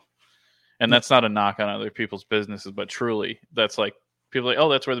 So, and that's not a knock on other people's businesses, but truly, that's like people are like, oh,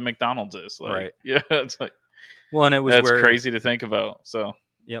 that's where the McDonald's is. Like, right. Yeah, it's like, well, and it was crazy to think about. So,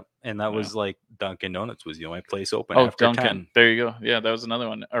 yep. And that was like Dunkin' Donuts was the only place open. Oh, after Dunkin'. 10. There you go. Yeah, that was another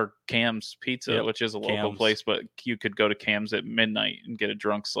one. Or Cam's Pizza, which is a local place, but you could go to Cam's at midnight and get a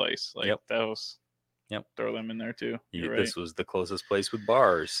drunk slice. Like that was. Yep. Throw them in there too. This was the closest place with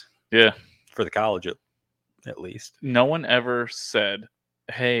bars. Yeah. For the college, at least. No one ever said,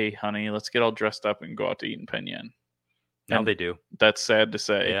 hey, honey, let's get all dressed up and go out to eat in Penn Yan. Now they do. That's sad to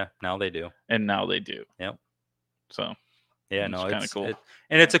say. Yeah, now they do. And now they do. Yep. So. Yeah, no, it's kind of cool.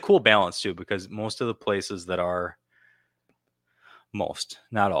 It's a cool balance too, because most of the places that are,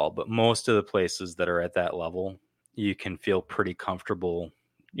 not all, but most of the places that are at that level, you can feel pretty comfortable.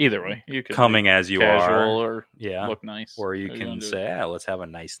 Either way, you can coming as you are, or look nice, or you can say, let's have a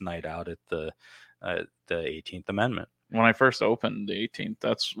nice night out at the 18th Amendment. When I first opened the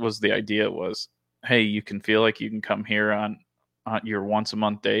 18th, was the idea was, hey, you can feel like you can come here on your once a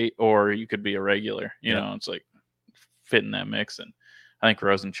month date, or you could be a regular. You know, it's like fit in that mix. And I think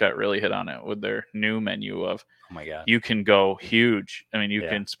Rose and Chet really hit on it with their new menu of, oh my god, you can go huge. I mean, you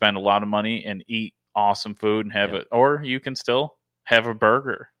can spend a lot of money and eat awesome food and have it, or you can still have a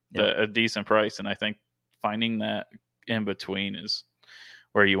burger at a decent price. And I think finding that in between is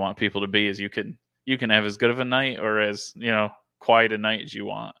where you want people to be. Is you can have as good of a night or as quiet a night as you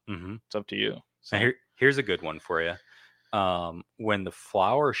want. It's up to you. So here's a good one for you. When the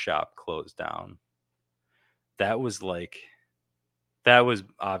flower shop closed down, that was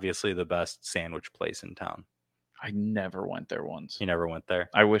obviously the best sandwich place in town. I never went there once. You never went there?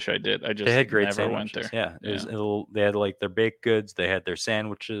 I wish I did. They had great never sandwiches. Went there. Yeah. They had like their baked goods. They had their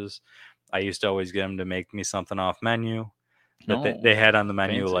sandwiches. I used to always get them to make me something off menu. But they had on the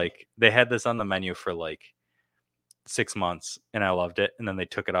menu, fancy. They had this on the menu for 6 months, and I loved it. And then they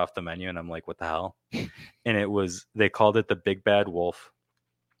took it off the menu, and I'm like, what the hell? And they called it the Big Bad Wolf.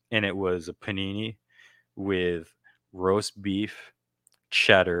 And it was a panini with roast beef,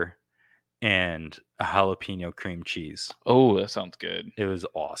 cheddar, and a jalapeno cream cheese. Oh, that sounds good. It was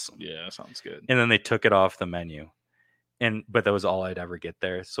awesome. Yeah, that sounds good. And then they took it off the menu. But that was all I'd ever get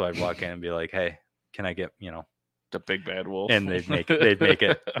there. So I'd walk in and be like, hey, can I get, the Big Bad Wolf? And they'd make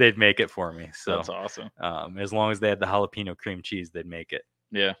it for me. So that's awesome. As long as they had the jalapeno cream cheese, they'd make it.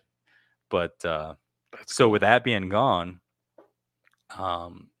 Yeah. But so cool. With that being gone,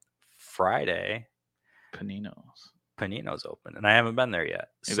 Friday, Panino's open, and I haven't been there yet.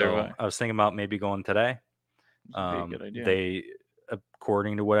 So I was thinking about maybe going today. That'd be a good idea. They,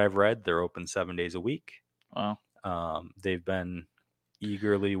 according to what I've read, they're open 7 days a week. Wow. They've been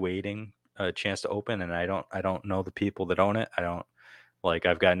eagerly waiting a chance to open, and I don't know the people that own it.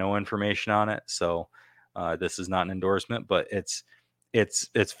 I've got no information on it. So this is not an endorsement, but it's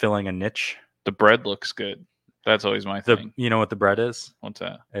filling a niche. The bread looks good. That's always my thing. You know what the bread is? What's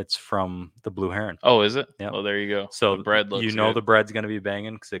that? It's from the Blue Heron. Oh, is it? Yeah. Well, there you go. So the bread looks good. The bread's going to be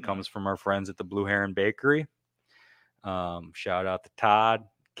banging because it comes from our friends at the Blue Heron Bakery. Shout out to Todd,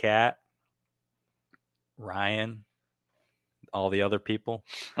 Kat, Ryan, all the other people.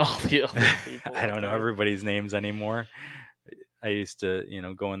 All the other people. I don't know everybody's names anymore. I used to,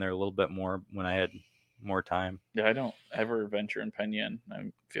 go in there a little bit more when I had more time. Yeah, I don't ever venture in Penn Yan.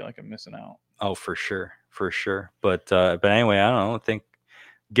 I feel like I'm missing out. Oh, for sure. But anyway, I don't know. I think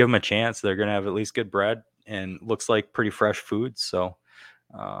give them a chance. They're going to have at least good bread and looks like pretty fresh food. So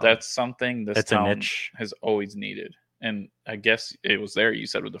that's something this town a niche. Has always needed. And I guess it was there, you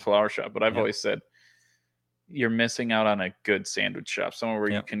said, with the flower shop. But I've always said you're missing out on a good sandwich shop, somewhere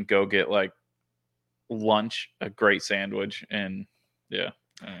where you can go get lunch, a great sandwich. And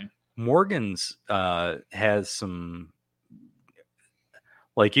Morgan's has some,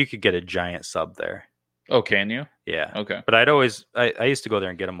 you could get a giant sub there. Oh, can you? Yeah. Okay. But I used to go there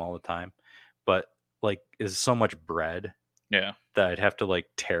and get them all the time. But there's so much bread. Yeah. That I'd have to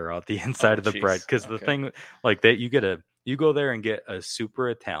tear out the inside of the bread. Because the thing that you go there and get a super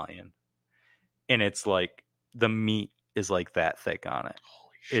Italian, and it's the meat is that thick on it.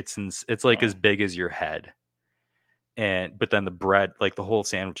 Holy shit. It's as big as your head. but then the bread, like the whole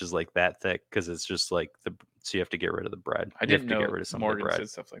sandwich is like that thick because it's just like so you have to get rid of the bread. I didn't know get rid of some Morgan of the bread. said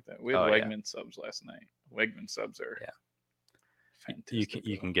stuff like that. We had Wegman subs last night. Wegman subs are fantastic.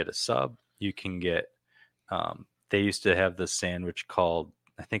 You can get a sub. You can get. They used to have this sandwich called,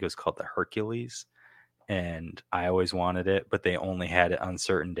 I think it was called the Hercules, and I always wanted it, but they only had it on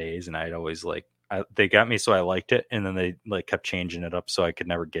certain days, and I'd always they got me so I liked it, and then they like kept changing it up so I could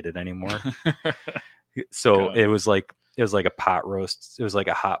never get it anymore. So it was like a pot roast. It was like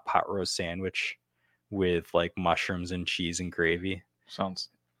a hot pot roast sandwich with like mushrooms and cheese and gravy. Sounds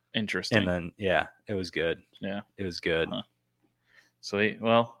interesting. And then it was good. Yeah, it was good. Sweet.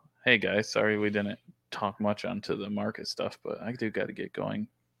 Well, hey guys, sorry we didn't talk much onto the market stuff, but I do got to get going.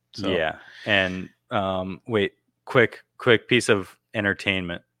 So. Yeah, and wait, quick piece of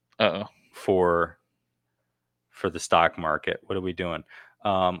entertainment. For the stock market. What are we doing?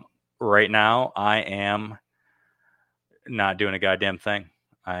 Right now, I am not doing a goddamn thing.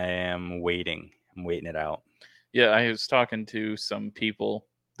 I am waiting. I'm waiting it out. Yeah, I was talking to some people.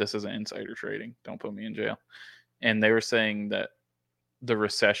 This isn't insider trading. Don't put me in jail. And they were saying that the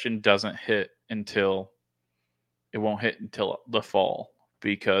recession doesn't hit until the fall,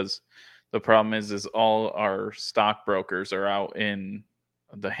 because the problem is all our stockbrokers are out in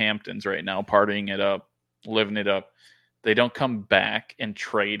the Hamptons right now, partying it up, living it up. They don't come back and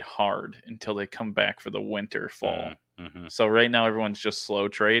trade hard until they come back for the winter, fall. Mm-hmm. So right now everyone's just slow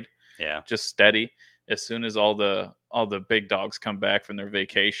trade. Yeah. Just steady. As soon as all the big dogs come back from their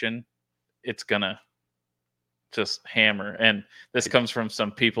vacation, it's gonna just hammer. And this comes from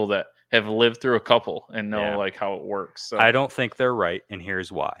some people that have lived through a couple and know like how it works. So I don't think they're right, and here's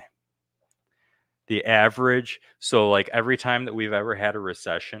why. The average, so like every time that we've ever had a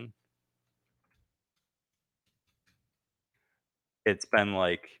recession, it's been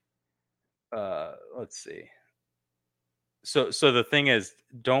like, let's see. So the thing is,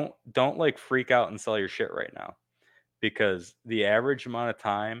 don't like freak out and sell your shit right now, because the average amount of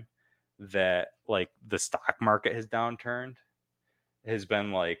time that like the stock market has downturned has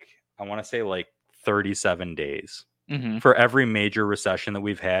been like, I want to say like 37 days. Mm-hmm. For every major recession that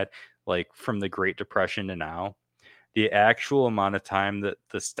we've had, like from the Great Depression to now, the actual amount of time that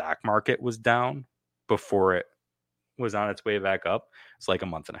the stock market was down before it was on its way back up, it's like a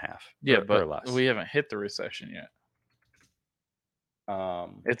month and a half. But or less. We haven't hit the recession yet.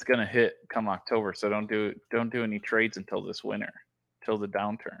 It's gonna hit come October, so don't do any trades until this winter, till the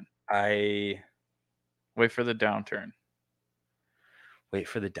downturn. Wait for the downturn.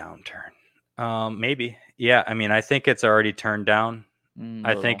 Maybe. Yeah, I mean, I think it's already turned down.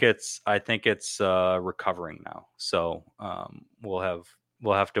 I think it's recovering now. So we'll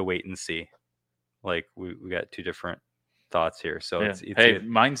have to wait and see. Like we got two different thoughts here. So it's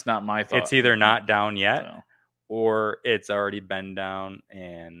mine's not my thought. It's either not down yet, or it's already been down,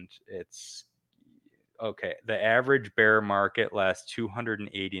 and it's okay. The average bear market lasts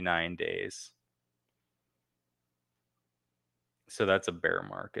 289 days. So that's a bear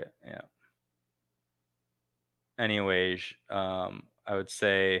market. Yeah. Anyways, I would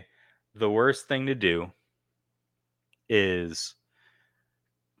say the worst thing to do is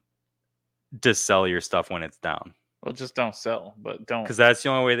just sell your stuff when it's down. Well, just don't sell, but don't. Because that's the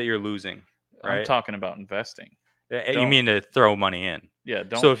only way that you're losing, right? I'm talking about investing. You mean to throw money in? Yeah.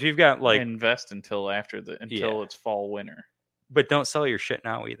 Don't. So if you've got like invest until it's fall, winter. But don't sell your shit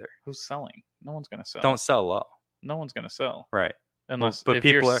now either. Who's selling? No one's gonna sell. Don't sell low. No one's gonna sell. Right. Unless if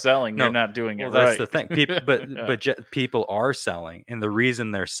people you're selling, you're not doing it right. That's the thing. People, people are selling, and the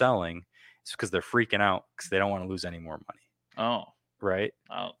reason they're selling is because they're freaking out because they don't want to lose any more money. Oh. Right.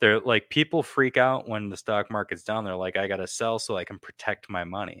 Oh. They're like, people freak out when the stock market's down. They're like, I got to sell so I can protect my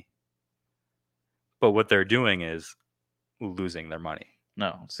money. But what they're doing is losing their money.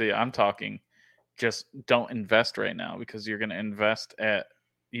 No. See, I'm talking just don't invest right now, because you're going to invest at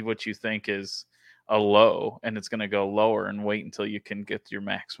what you think is a low, and it's going to go lower, and wait until you can get your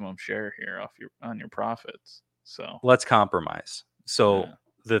maximum share here on your profits. So let's compromise. So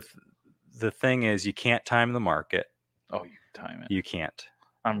the thing is, you can't time the market. Oh, you can time it. You can't.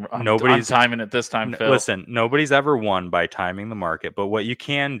 I'm timing it this time, Phil. Listen, nobody's ever won by timing the market, but what you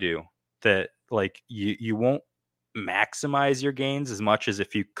can do that, like, you won't maximize your gains as much as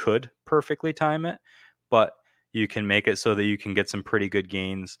if you could perfectly time it, but you can make it so that you can get some pretty good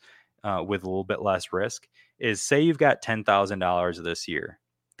gains with a little bit less risk, is say you've got $10,000 this year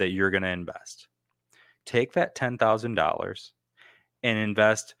that you're going to invest. Take that $10,000 and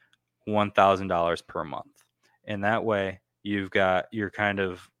invest $1,000 per month. And that way you're kind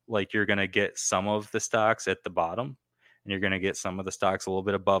of like, you're going to get some of the stocks at the bottom, and you're going to get some of the stocks a little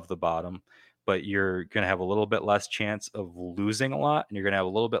bit above the bottom, but you're going to have a little bit less chance of losing a lot, and you're going to have a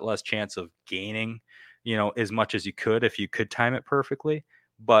little bit less chance of gaining, as much as you could if you could time it perfectly,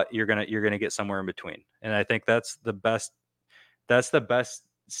 but you're going to get somewhere in between. And I think that's the best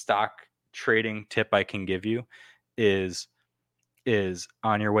stock trading tip I can give you is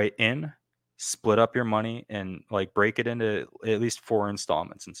on your way in, split up your money and like break it into at least 4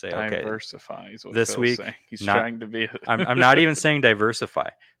 installments and say, diversify is what this Phil's week saying. He's trying to be. I'm not even saying diversify.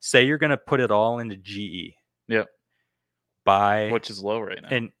 Say you're going to put it all into GE. Yep. Which is low right now.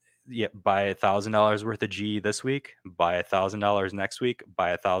 And buy $1,000 worth of GE this week, buy $1,000 next week,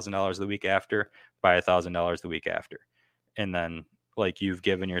 buy $1,000 the week after, buy $1,000 the week after. And then like you've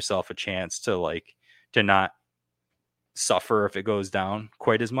given yourself a chance to not suffer if it goes down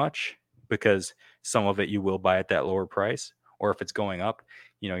quite as much, because some of it you will buy at that lower price, or if it's going up,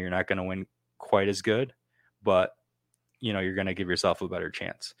 you're not going to win quite as good, but you're going to give yourself a better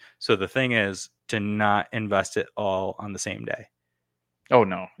chance. So the thing is to not invest it all on the same day. Oh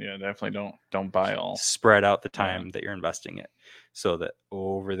no, yeah, definitely don't buy all. Spread out the time that you're investing it, so that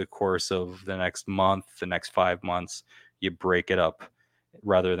over the course of the next month, the next 5 months, you break it up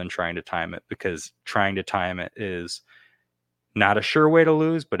rather than trying to time it, because trying to time it is not a sure way to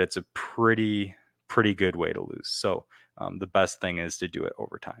lose, but it's a pretty good way to lose. So the best thing is to do it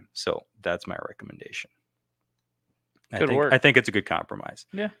over time. So that's my recommendation. I think it's a good compromise.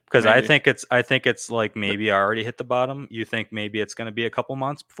 Yeah. Because I think it's like maybe I already hit the bottom. You think maybe it's going to be a couple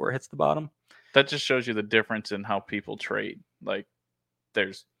months before it hits the bottom. That just shows you the difference in how people trade. Like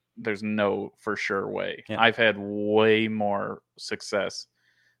there's no for sure way. Yeah. I've had way more success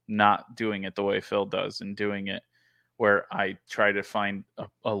not doing it the way Phil does and doing it where I try to find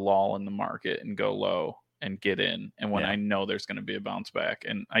a lull in the market and go low and get in. And when I know there's going to be a bounce back,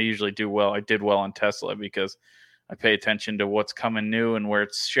 and I usually do well. I did well on Tesla because I pay attention to what's coming new and where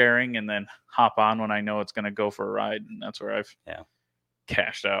it's sharing, and then hop on when I know it's going to go for a ride. And that's where I've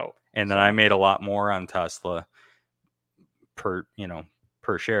cashed out. And then I made a lot more on Tesla per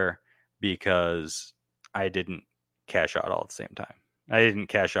share because I didn't cash out all at the same time. I didn't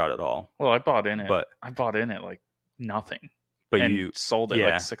cash out at all. Well, I bought in it like nothing, but you sold it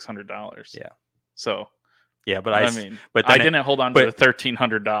like $600. Yeah. So but I didn't hold on to the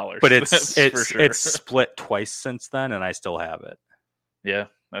 $1,300. But it's split twice since then, and I still have it. Yeah,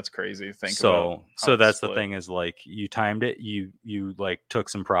 that's crazy. So that's the thing is like you timed it, you like took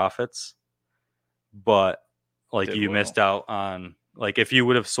some profits, but like you missed out on, like if you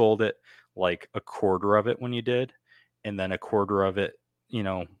would have sold it like a quarter of it when you did, and then a quarter of it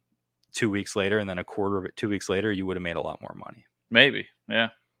 2 weeks later, and then a quarter of it 2 weeks later, you would have made a lot more money. Maybe. Yeah.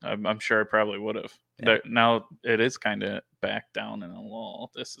 I'm sure I probably would have. Yeah. Now it is kind of back down in a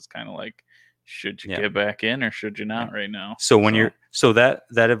lull. This is kind of like, should you get back in or should you not right now? So when that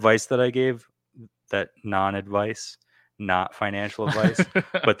advice that I gave, that non-advice, not financial advice,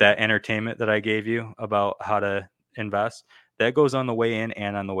 but that entertainment that I gave you about how to invest, that goes on the way in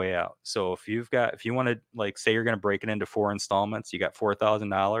and on the way out. So if you want to, like, say you're going to break it into 4 installments, you got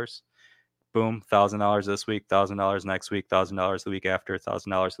 $4,000. Boom, $1,000 this week, $1,000 next week, $1,000 the week after,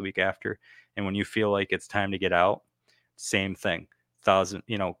 $1,000 the week after. And when you feel like it's time to get out, same thing. 25%,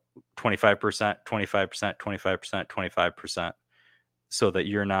 25%, 25%, 25%, so that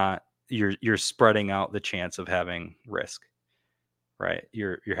you're spreading out the chance of having risk, right?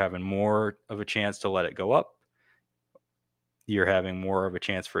 You're having more of a chance to let it go up. You're having more of a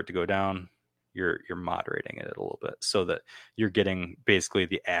chance for it to go down. You're moderating it a little bit so that you're getting basically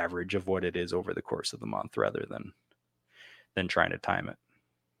the average of what it is over the course of the month rather than trying to time it.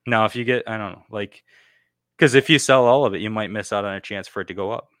 Now, if you get, I don't know, like, because if you sell all of it, you might miss out on a chance for it to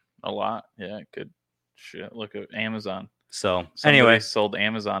go up a lot. Yeah, it could. Shit, look at Amazon. So anyway, sold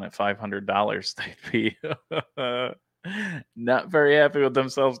Amazon at $500. They'd be not very happy with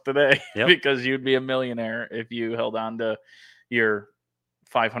themselves today because you'd be a millionaire if you held on to your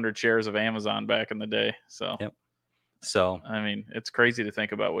 500 shares of Amazon back in the day. So, I mean, it's crazy to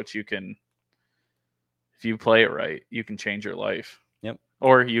think about what you can, if you play it right, you can change your life. Yep.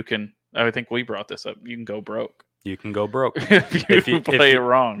 Or you can, I think we brought this up, you can go broke. You can go broke if you play it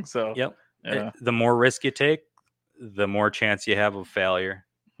wrong. So, the more risk you take, the more chance you have of failure.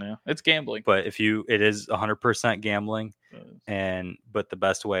 Yeah. It's gambling. But it is 100% gambling. But the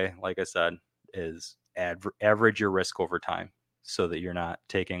best way, like I said, is average your risk over time, so that you're not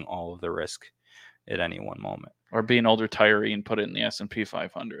taking all of the risk at any one moment. Or be an old retiree and put it in the S&P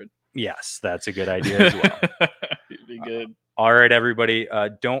 500. Yes, that's a good idea as well. It'd be good. All right, everybody.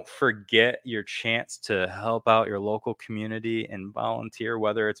 Don't forget your chance to help out your local community and volunteer,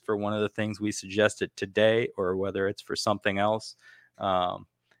 whether it's for one of the things we suggested today or whether it's for something else.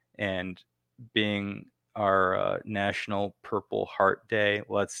 And being our National Purple Heart Day,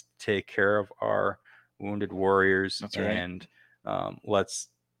 let's take care of our wounded warriors. That's right. And let's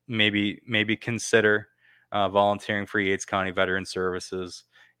maybe consider volunteering for Yates County Veteran Services,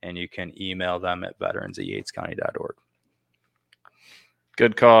 and you can email them at veterans@yatescounty.org.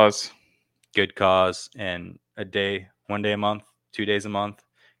 Good cause. And one day a month, 2 days a month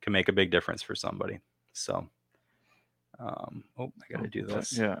can make a big difference for somebody. So, I got to do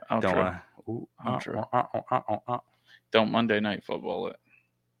this. Yeah. Outro. Don't Monday Night Football it.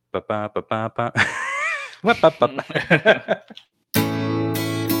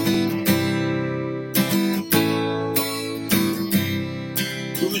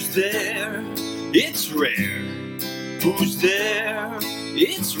 Who's there? It's rare. Who's there?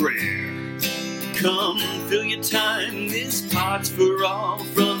 It's rare. Come fill your time. This pod's for all.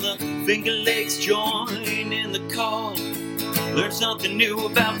 From the Finger Lakes, join in the call. Learn something new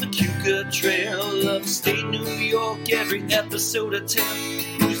about the Keuka Trail. Upstate New York, every episode I tell.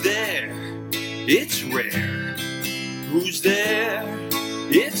 Who's there? It's rare. Who's there?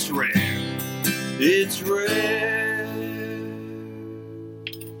 It's rare. It's rare.